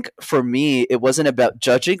 So I think for me, it wasn't about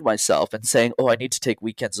judging myself and saying, oh, I need to take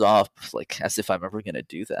weekends off, like as if I'm ever going to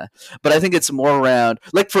do that. But I think it's more around,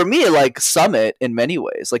 like, for me, like Summit, in many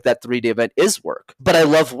ways, like that 3-day event is work, but I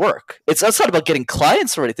love work. It's not about getting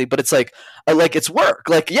clients or anything, but it's like, it's work.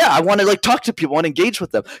 Like, yeah, I want to like talk to people, I want to engage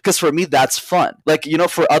with them, because for me, that's fun. Like,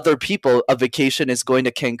 for other people, a vacation is going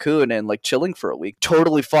to Cancun and like chilling for a week.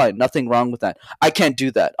 Totally fine. Nothing wrong with that. I can't do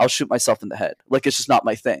that. I'll shoot myself in the head. Like, it's just not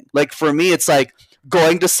my thing. Like, for me, it's like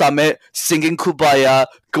going to Summit, singing Kumbaya,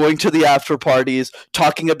 going to the after parties,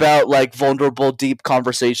 talking about like vulnerable, deep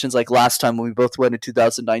conversations, like last time when we both went in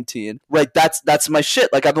 2019. Right? That's my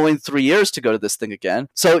shit. Like, I've been waiting 3 years to go to this thing again.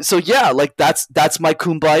 So yeah, like that's my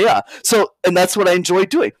Kumbaya. So, and that's what I enjoy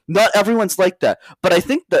doing. Not everyone's like that, but I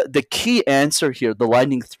think the key answer here, the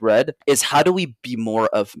lightning thread, is how do we be more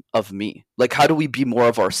of me? Like, how do we be more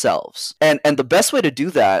of ourselves? And the best way to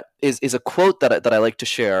do that is a quote that I like to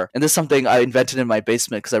share. And this is something I invented in my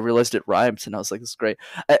basement because I realized it rhymes, and I was like, this is great.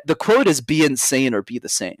 The quote is, be insane or be the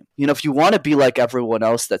same. If you want to be like everyone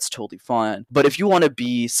else, that's totally fine. But if you want to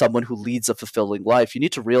be someone who leads a fulfilling life, you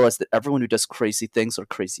need to realize that everyone who does crazy things are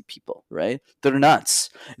crazy people, right? They're nuts.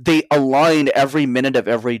 They align every minute of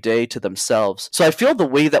every day to themselves. So I feel the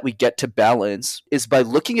way that we get to balance is by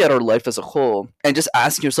looking at our life as a whole and just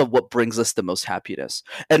asking yourself what brings us the most happiness.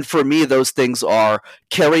 And for me, those things are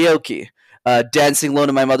karaoke, dancing alone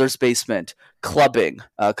in my mother's basement, clubbing,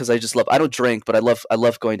 because I don't drink, but I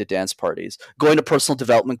love going to dance parties, going to personal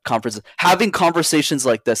development conferences, having conversations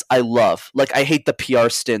like this. I love, like, I hate the PR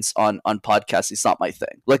stints on podcasts. It's not my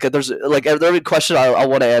thing. Like, there's like every question I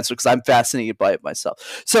want to answer because I'm fascinated by it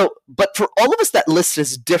myself. So, but for all of us, that list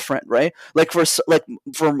is different, right? Like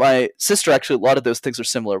for my sister, actually, a lot of those things are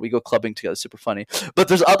similar. We go clubbing together, super funny. But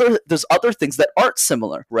there's other things that aren't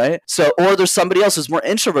similar, right? So, or there's somebody else who's more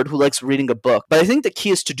introvert who likes reading a book. But I think the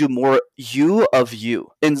key is to do more of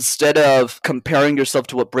you instead of comparing yourself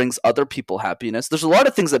to what brings other people happiness. There's a lot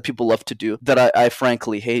of things that people love to do that I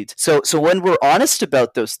frankly hate. So when we're honest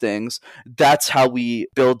about those things, that's how we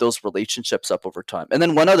build those relationships up over time. And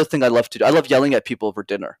then one other thing I love to do, I love yelling at people over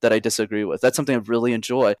dinner that I disagree with. That's something I really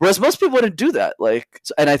enjoy. Whereas most people wouldn't do that.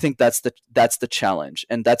 And I think that's the challenge,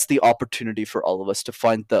 and that's the opportunity for all of us to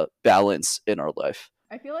find the balance in our life.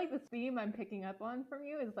 I feel like the theme I'm picking up on from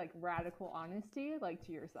you is like radical honesty, like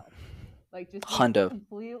to yourself. Like just being Hundo.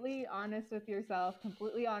 completely honest with yourself,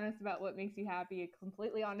 completely honest about what makes you happy,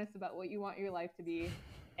 completely honest about what you want your life to be,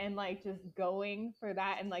 and like just going for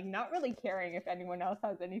that and like not really caring if anyone else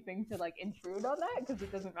has anything to like intrude on that because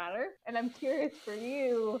it doesn't matter. And I'm curious for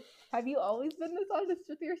you, have you always been this honest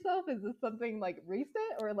with yourself? Is this something like recent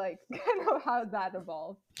or like kind of how that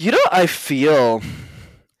evolved? You know, I feel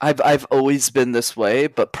I've always been this way,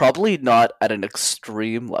 but probably not at an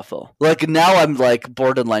extreme level. Like now I'm like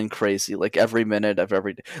borderline crazy. Like every minute of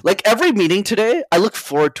every day. Like every meeting today, I look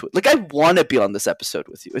forward to it. Like I want to be on this episode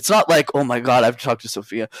with you. It's not like, oh my god, I've talked to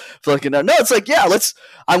Sophia for like an hour. No, it's like, yeah,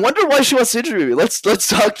 I wonder why she wants to interview me. Let's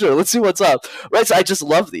talk to her. Let's see what's up. Right? So I just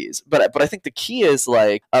love these. But I think the key is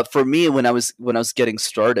like for me when I was getting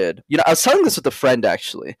started, you know, I was telling this with a friend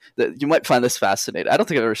actually. That you might find this fascinating. I don't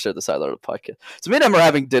think I've ever shared this either on the podcast. So me and him are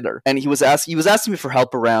having dinner, and he was asking me for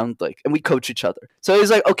help around like, and we coach each other. So he's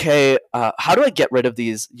like, okay, how do I get rid of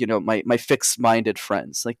these, you know, my fixed minded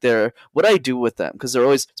friends? Like what do I do with them? Because they're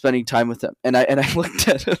always spending time with them. And I looked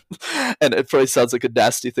at him, and it probably sounds like a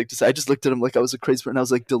nasty thing to say. I just looked at him like I was a crazy person. I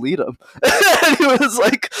was like, delete them. And he was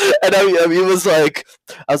like, and he was like,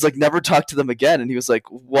 I was like, never talk to them again. And he was like,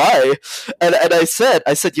 why? And I said,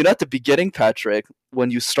 you know, at the beginning, Patrick, when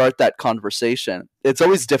you start that conversation, it's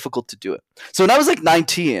always difficult to do it. So when I was like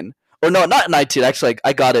 19, or no, not 19, actually, like,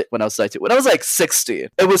 I got it when I was 19. When I was like 16,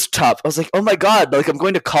 it was tough. I was like, oh my god, like I'm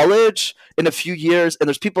going to college in a few years, and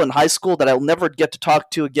there's people in high school that I'll never get to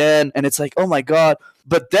talk to again, and it's like, oh my god.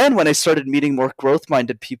 But then when I started meeting more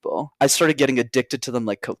growth-minded people, I started getting addicted to them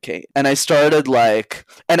like cocaine. And I started like,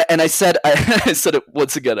 and I said, I said it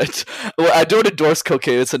once again, I don't endorse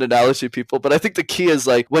cocaine, it's an analogy, people, but I think the key is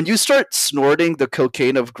like, when you start snorting the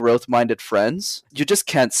cocaine of growth-minded friends, you just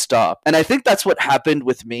can't stop. And I think that's what happened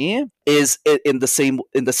with me, is in the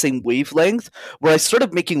same wavelength, where I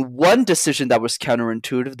started making one decision that was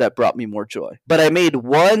counterintuitive that brought me more joy. But I made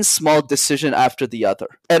one small decision after the other.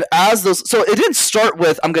 And as those, so it didn't start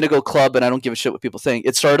with, I'm going to go club and I don't give a shit what people think.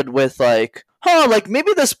 It started with like, like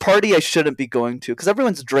maybe this party I shouldn't be going to because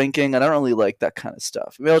everyone's drinking and I don't really like that kind of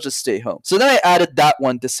stuff. Maybe I'll just stay home. So then I added that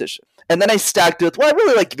one decision. And then I stacked it with, well, I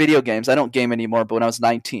really like video games. I don't game anymore, but when I was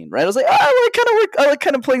 19, right? I was like, I like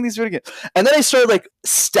kind of playing these video games. And then I started like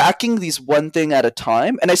stacking these one thing at a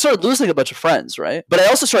time. And I started losing a bunch of friends, right? But I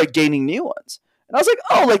also started gaining new ones. And I was like,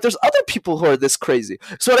 oh, like there's other people who are this crazy.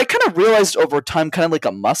 So what I kind of realized over time, kind of like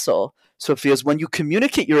a muscle, Sophia, is when you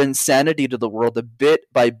communicate your insanity to the world a bit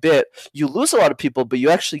by bit, you lose a lot of people, but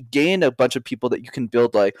you actually gain a bunch of people that you can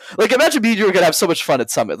build like imagine me and you were going to have so much fun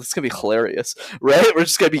at Summit. It's going to be hilarious, right? We're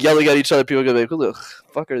just going to be yelling at each other. People are going to be like, who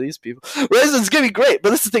the fuck are these people? Right? So it's going to be great.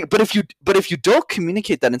 But that's the thing. But if you don't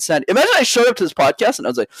communicate that insanity, imagine I showed up to this podcast and I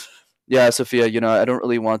was like, yeah, Sophia, you know, I don't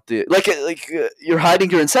really want the you're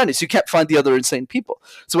hiding your insanity, so you can't find the other insane people.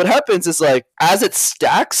 So what happens is like as it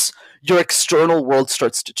stacks, your external world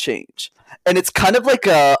starts to change, and it's kind of like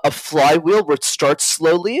a flywheel where it starts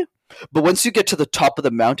slowly, but once you get to the top of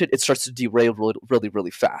the mountain, it starts to derail really, really,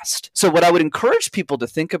 really fast. So what I would encourage people to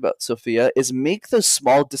think about, Sophia, is make those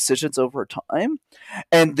small decisions over time,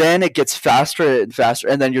 and then it gets faster and faster,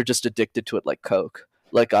 and then you're just addicted to it like Coke.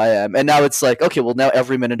 Like I am. And now it's like, okay, well now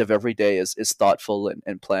every minute of every day is thoughtful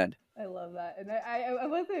and planned. I love that. And I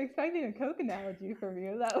wasn't expecting a Coke analogy from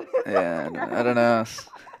you. That was yeah, I don't know.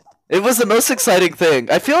 It was the most exciting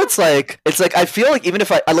thing. I feel it's like I feel like even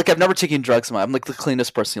if I've never taken drugs, I'm like the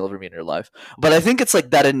cleanest person you'll ever meet in your life. But I think it's like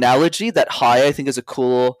that analogy, that high, I think is a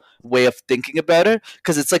cool way of thinking about it,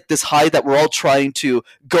 because it's like this high that we're all trying to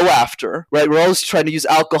go after, right? We're always trying to use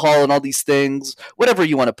alcohol and all these things, whatever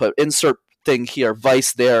you want to put, insert thing here,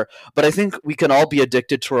 vice there. But I think we can all be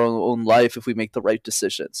addicted to our own life if we make the right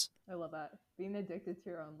decisions. I love that. Being addicted to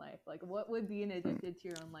your own life. Like, what would being addicted to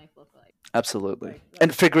your own life look like? Absolutely. Like,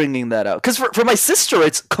 and figuring that out. Because for my sister,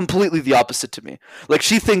 it's completely the opposite to me. Like,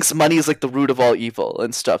 she thinks money is like the root of all evil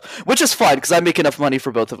and stuff, which is fine because I make enough money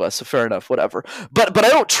for both of us, so fair enough, whatever. But I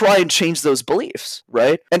don't try and change those beliefs,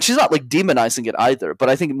 right? And she's not like demonizing it either, but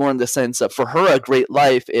I think more in the sense of, for her, a great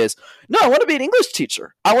life is, no, I want to be an English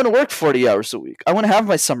teacher. I want to work 40 hours a week. I want to have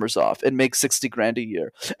my summers off and make 60 grand a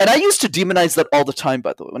year. And I used to demonize that all the time,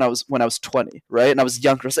 by the way, when I was 20. Right? And I was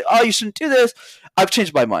younger. I was like, oh, you shouldn't do this. I've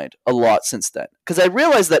changed my mind a lot since then. Because I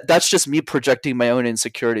realized that that's just me projecting my own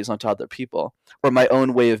insecurities onto other people, or my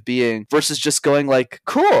own way of being, versus just going like,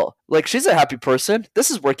 cool, like she's a happy person.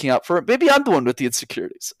 This is working out for her. Maybe I'm the one with the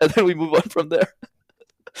insecurities. And then we move on from there.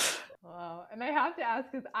 Wow. And I have to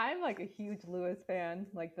ask because I'm like a huge Lewis fan,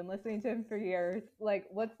 like been listening to him for years. Like,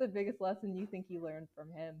 what's the biggest lesson you think you learned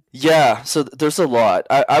from him? Yeah, so there's a lot.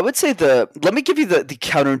 I would say let me give you the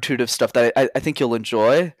counterintuitive stuff that I think you'll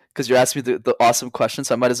enjoy because you're asking me the awesome questions.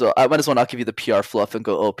 So I might as well not give you the PR fluff and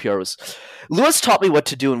go, oh, PR was Lewis taught me what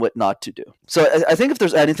to do and what not to do. So I think if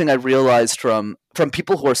there's anything I realized from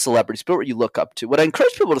people who are celebrities, people you look up to, what I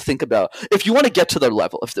encourage people to think about, if you want to get to their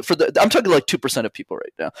level, I'm talking like 2% of people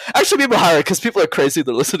right now. Actually, maybe higher because people are crazy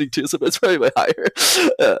they're listening to, so it's probably way higher.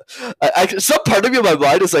 Some part of me in my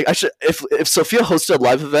mind is like, I should if Sophia hosted a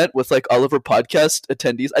live event with like all of her podcast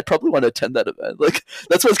attendees, I'd probably want to attend that event. Like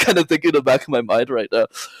that's what I was kind of thinking in the back of my mind right now.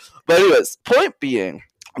 But anyways, point being,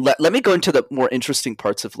 let me go into the more interesting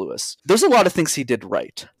parts of Lewis. There's a lot of things he did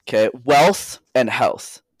right. Okay, wealth and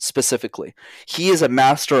health. Specifically, he is a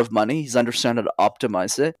master of money. He's understand how to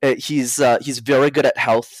optimize it. He's very good at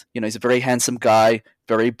health. He's a very handsome guy,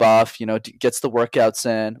 very buff. Gets the workouts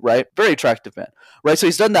in, right? Very attractive man, right? So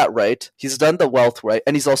he's done that right. He's done the wealth right,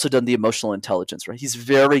 and he's also done the emotional intelligence right. He's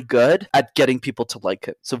very good at getting people to like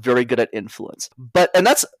him. So very good at influence. And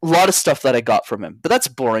that's a lot of stuff that I got from him. But that's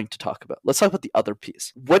boring to talk about. Let's talk about the other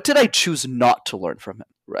piece. What did I choose not to learn from him?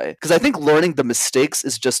 Right? Because I think learning the mistakes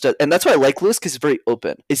is and that's why I like Lewis because he's very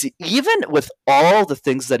open. Even with all the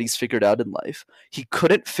things that he's figured out in life, he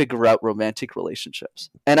couldn't figure out romantic relationships.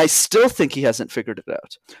 And I still think he hasn't figured it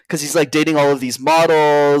out because he's like dating all of these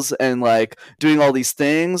models and like doing all these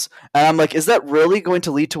things. And I'm like, is that really going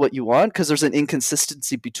to lead to what you want? Because there's an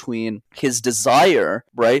inconsistency between his desire,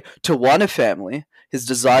 right, to want a family, his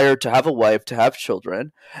desire to have a wife, to have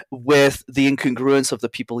children, with the incongruence of the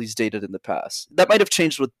people he's dated in the past. That might have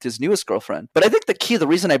changed with his newest girlfriend. But I think the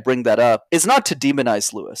reason I bring that up is not to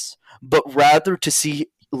demonize Lewis, but rather to see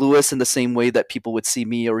Lewis in the same way that people would see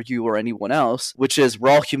me or you or anyone else, which is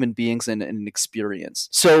we're all human beings and an experience.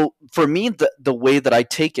 So for me, the way that I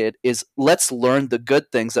take it is let's learn the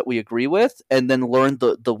good things that we agree with and then learn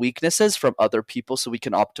the weaknesses from other people so we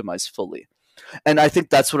can optimize fully. And I think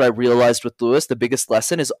that's what I realized with Lewis. The biggest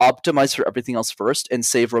lesson is optimize for everything else first and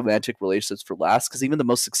save romantic relationships for last. Because even the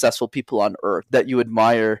most successful people on earth that you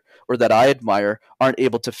admire or that I admire aren't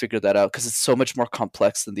able to figure that out because it's so much more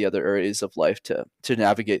complex than the other areas of life to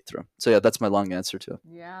navigate through. So yeah, that's my long answer to it.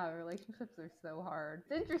 Yeah, relationships are so hard.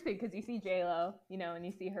 It's interesting because you see J-Lo, and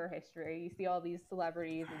you see her history. You see all these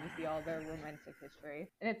celebrities and you see all their romantic history.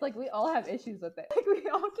 And it's like we all have issues with it. Like we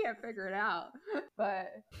all can't figure it out.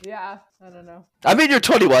 But yeah, I don't know. I mean, you're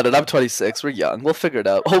 21 and I'm 26. We're young. We'll figure it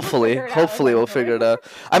out. Hopefully we'll figure it out.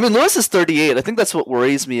 I mean, Lewis is 38. I think that's what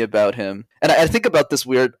worries me about him. And I think about this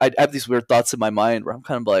I have these weird thoughts in my mind where I'm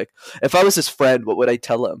kind of like, if I was his friend, what would I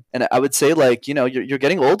tell him? And I would say like, you're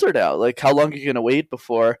getting older now. Like, how long are you going to wait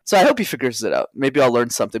before? So I hope he figures it out. Maybe I'll learn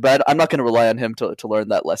something, but I'm not going to rely on him to learn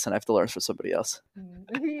that lesson. I have to learn from somebody else.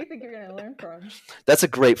 Who do you think you're going to learn from? That's a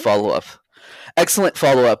great follow-up. Excellent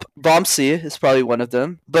follow-up. Bomsey is probably one of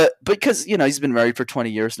them, but because he's been married for 20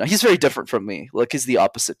 years now, he's very different from me. Like he's the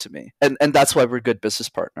opposite to me, and that's why we're good business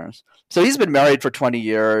partners. So he's been married for 20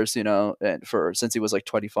 years, and since he was like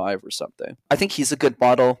 25 or something. I think he's a good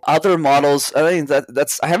model. Other models, I mean,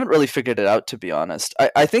 that's I haven't really figured it out, to be honest.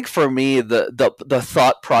 I think for me the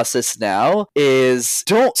thought process now is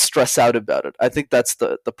don't stress out about it. I think that's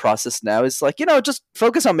the process now is like just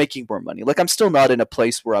focus on making more money. Like I'm still not in a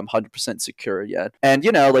place where I'm 100% secure yet. And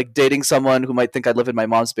like dating someone who might think I live in my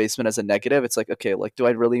mom's basement as a negative, it's like, okay, like do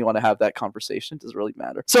I really want to have that conversation? Does it really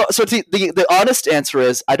matter? So the honest answer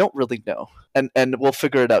is I don't really know. And we'll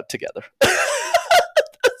figure it out together. And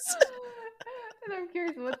I'm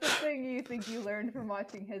curious, what's the thing you think you learned from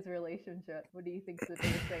watching his relationship? What do you think is the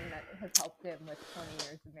biggest thing that has helped him with 20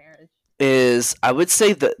 years of marriage? I would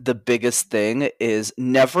say the biggest thing is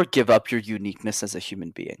never give up your uniqueness as a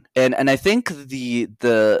human being. And I think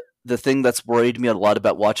the thing that's worried me a lot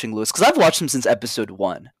about watching Lewis, because I've watched him since episode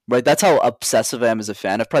 1, right? That's how obsessive I am as a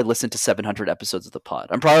fan. I've probably listened to 700 episodes of the pod.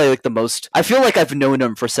 I'm probably like I feel like I've known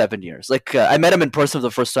him for 7 years. Like I met him in person for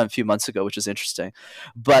the first time a few months ago, which is interesting.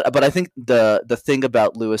 But I think the thing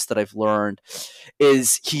about Lewis that I've learned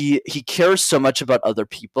is he cares so much about other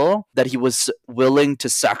people that he was willing to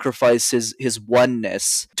sacrifice his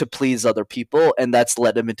oneness to please other people, and that's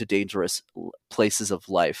led him into dangerous places of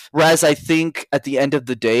life. Whereas I think at the end of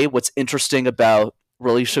the day, what's interesting about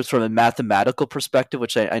relationships from a mathematical perspective,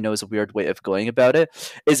 which I know is a weird way of going about it,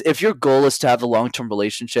 is if your goal is to have a long-term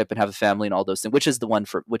relationship and have a family and all those things, which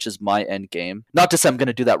is my end game. Not to say I'm going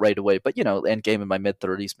to do that right away, but end game in my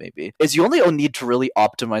mid-30s maybe, is you only need to really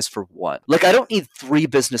optimize for one. Like, I don't need 3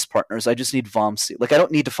 business partners. I just need Vamsi. Like, I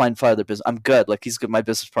don't need to find 5 other business. I'm good. Like, he's good, my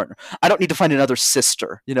business partner. I don't need to find another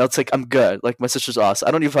sister. It's like, I'm good. Like, my sister's awesome.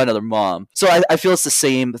 I don't need to find another mom. So I feel it's the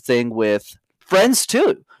same thing with friends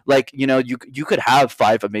too. Like, you could have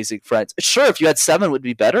 5 amazing friends. Sure, if you had 7 would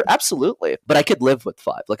be better. Absolutely. But I could live with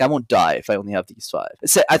 5. Like, I won't die if I only have these 5.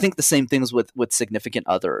 I think the same things with significant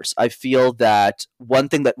others. I feel that one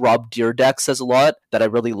thing that Rob Dyrdek says a lot that I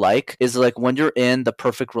really like is, like, when you're in the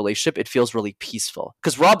perfect relationship, it feels really peaceful.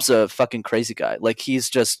 Because Rob's a fucking crazy guy. Like, he's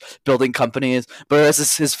just building companies, but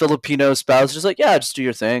whereas his Filipino spouse is just like, yeah, just do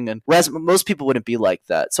your thing. And whereas most people wouldn't be like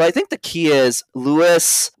that. So I think the key is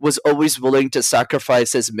Lewis was always willing to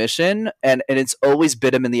sacrifice his mission, and it's always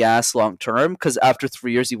bit him in the ass long term, because after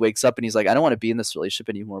 3 years he wakes up and he's like, I don't want to be in this relationship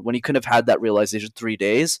anymore, when he could have had that realization 3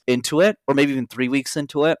 days into it, or maybe even 3 weeks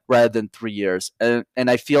into it, rather than 3 years. And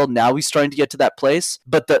I feel now he's starting to get to that place.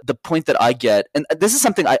 But the point that I get, and this is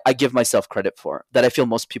something I give myself credit for, that I feel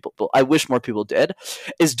I wish more people did,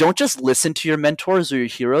 is don't just listen to your mentors or your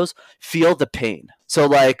heroes, feel the pain. So,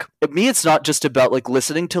 like, me, it's not just about, like,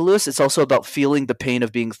 listening to Lewis. It's also about feeling the pain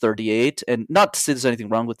of being 38. And not to say there's anything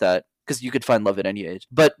wrong with that, because you could find love at any age.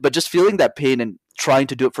 But just feeling that pain and trying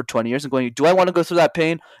to do it for 20 years and going, do I want to go through that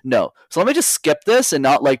pain? No. So let me just skip this and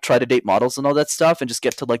not, like, try to date models and all that stuff and just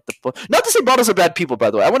get to, like, not to say models are bad people,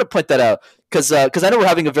 by the way. I want to point that out, because I know we're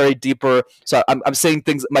having a very deeper, so I'm saying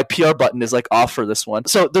things, my PR button is, like, off for this one.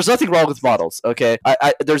 So there's nothing wrong with models, okay?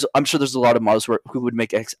 I'm sure there's a lot of models who would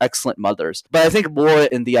make excellent mothers. But I think more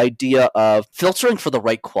in the idea of filtering for the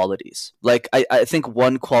right qualities. Like, I think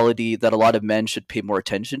one quality that a lot of men should pay more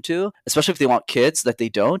attention to, especially if they want kids, that they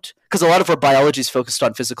don't, because a lot of our biology is focused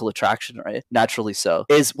on physical attraction, right? Naturally so,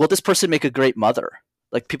 is, will this person make a great mother?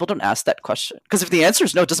 Like, people don't ask that question, because if the answer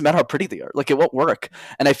is no, it doesn't matter how pretty they are. Like, it won't work.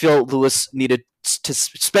 And I feel Lewis needed to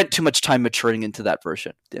spend too much time maturing into that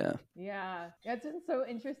version. Yeah, it's been so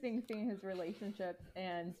interesting seeing his relationships,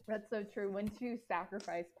 and that's so true. Once you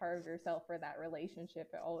sacrifice part of yourself for that relationship,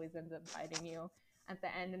 it always ends up biting you at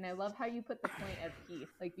the end. And I love how you put the point of peace,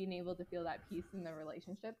 like being able to feel that peace in the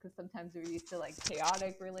relationship, because sometimes we're used to, like,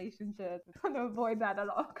 chaotic relationships. I want to avoid that at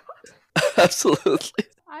all costs. Absolutely.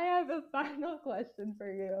 I have a final question for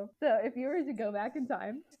you. So if you were to go back in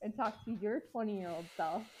time and talk to your 20-year-old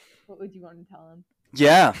self, what would you want to tell him?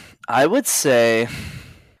 Yeah, I would say,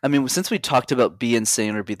 I mean, since we talked about be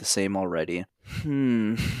insane or be the same already,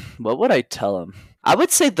 what would I tell him? I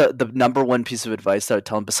would say the number one piece of advice that I would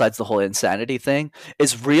tell him, besides the whole insanity thing,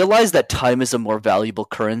 is realize that time is a more valuable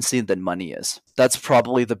currency than money is. That's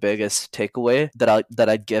probably the biggest takeaway that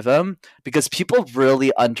I'd give him, because people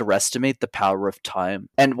really underestimate the power of time.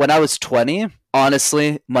 And when I was 20,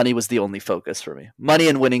 honestly, money was the only focus for me. Money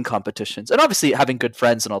and winning competitions, and obviously having good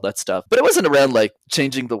friends and all that stuff. But it wasn't around, like,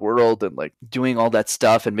 changing the world and, like, doing all that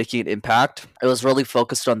stuff and making an impact. It was really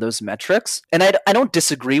focused on those metrics. And I don't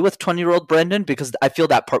disagree with 20-year-old Brenden, because I feel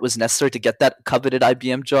that part was necessary to get that coveted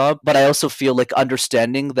IBM job. But I also feel like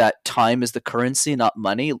understanding that time is the currency, not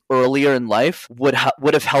money, earlier in life would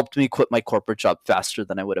have helped me quit my corporate job faster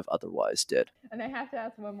than I would have otherwise did. And I have to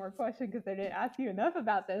ask one more question, because I didn't ask you enough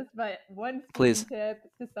about this, but one Please. tip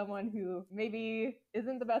to someone who maybe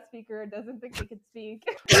isn't the best speaker, doesn't think they could speak,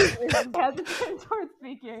 is hesitant towards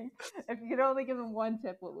speaking. If you could only give them one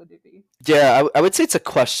tip, what would it be? Yeah, I would say it's a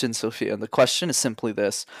question, Sophia. And the question is simply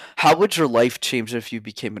this: how would your life change if you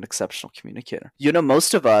became an exceptional communicator?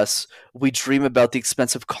 Most of us, we dream about the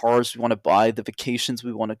expensive cars we want to buy, the vacations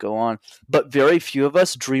we want to go on, but very few of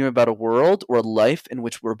us dream about a world or a life in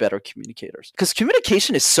which we're better communicators. Because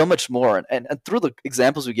communication is so much more, and through the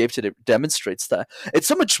examples we gave today demonstrates that. It's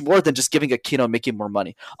so much more than just giving a keynote and making more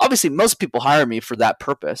money. Obviously, most people hire me for that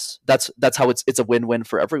purpose. That's how it's a win-win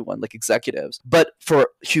for everyone, like executives. But for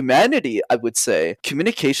humanity, I would say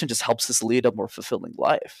communication just helps us lead a more fulfilling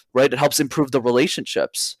life, right? It helps improve the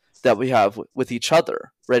relationships that we have with each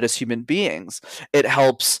other, right, as human beings. It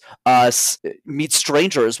helps us meet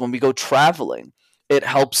strangers when we go traveling. It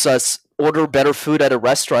helps us order better food at a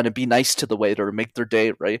restaurant and be nice to the waiter and make their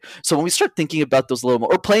day, right? So when we start thinking about those little,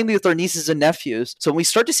 or playing with our nieces and nephews, so when we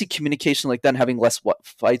start to see communication like that and having less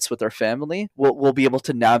fights with our family, we'll be able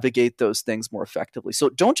to navigate those things more effectively. So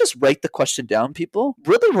don't just write the question down, people.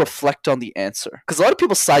 Really reflect on the answer. Because a lot of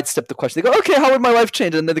people sidestep the question. They go, okay, how would my life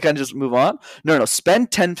change? And then they kind of just move on. No.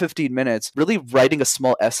 Spend 10, 15 minutes really writing a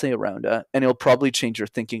small essay around it, and it'll probably change your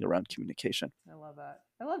thinking around communication. I love that.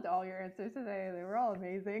 I loved all your answers today. They were all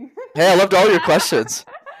amazing. Hey, I loved all your questions.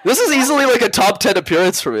 This is easily like a top 10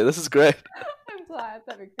 appearance for me. This is great. I'm glad.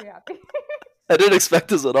 That makes me happy. I didn't expect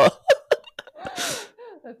this at all.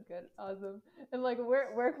 That's good. Awesome. And like,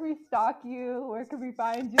 where can we stalk you? Where can we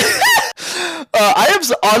find you?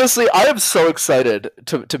 I am so excited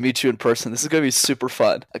to meet you in person. This is going to be super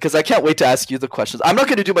fun because I can't wait to ask you the questions. I'm not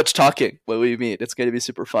going to do much talking when we meet. It's going to be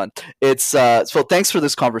super fun. So thanks for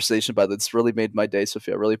this conversation, by the way. It's really made my day,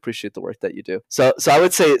 Sophia. I really appreciate the work that you do. So I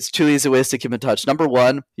would say it's 2 easy ways to keep in touch. Number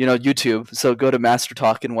one, YouTube. So go to Master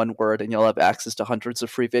Talk in one word and you'll have access to hundreds of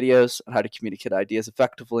free videos on how to communicate ideas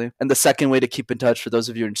effectively. And the second way to keep in touch, for those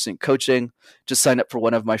of you interested in coaching, just sign up for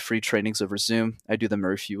one of my free trainings over Zoom. I do them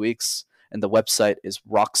every few weeks. And the website is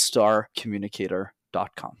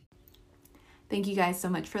rockstarcommunicator.com. Thank you guys so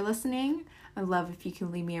much for listening. I'd love if you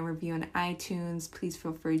can leave me a review on iTunes. Please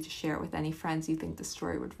feel free to share it with any friends you think the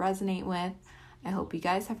story would resonate with. I hope you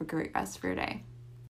guys have a great rest of your day.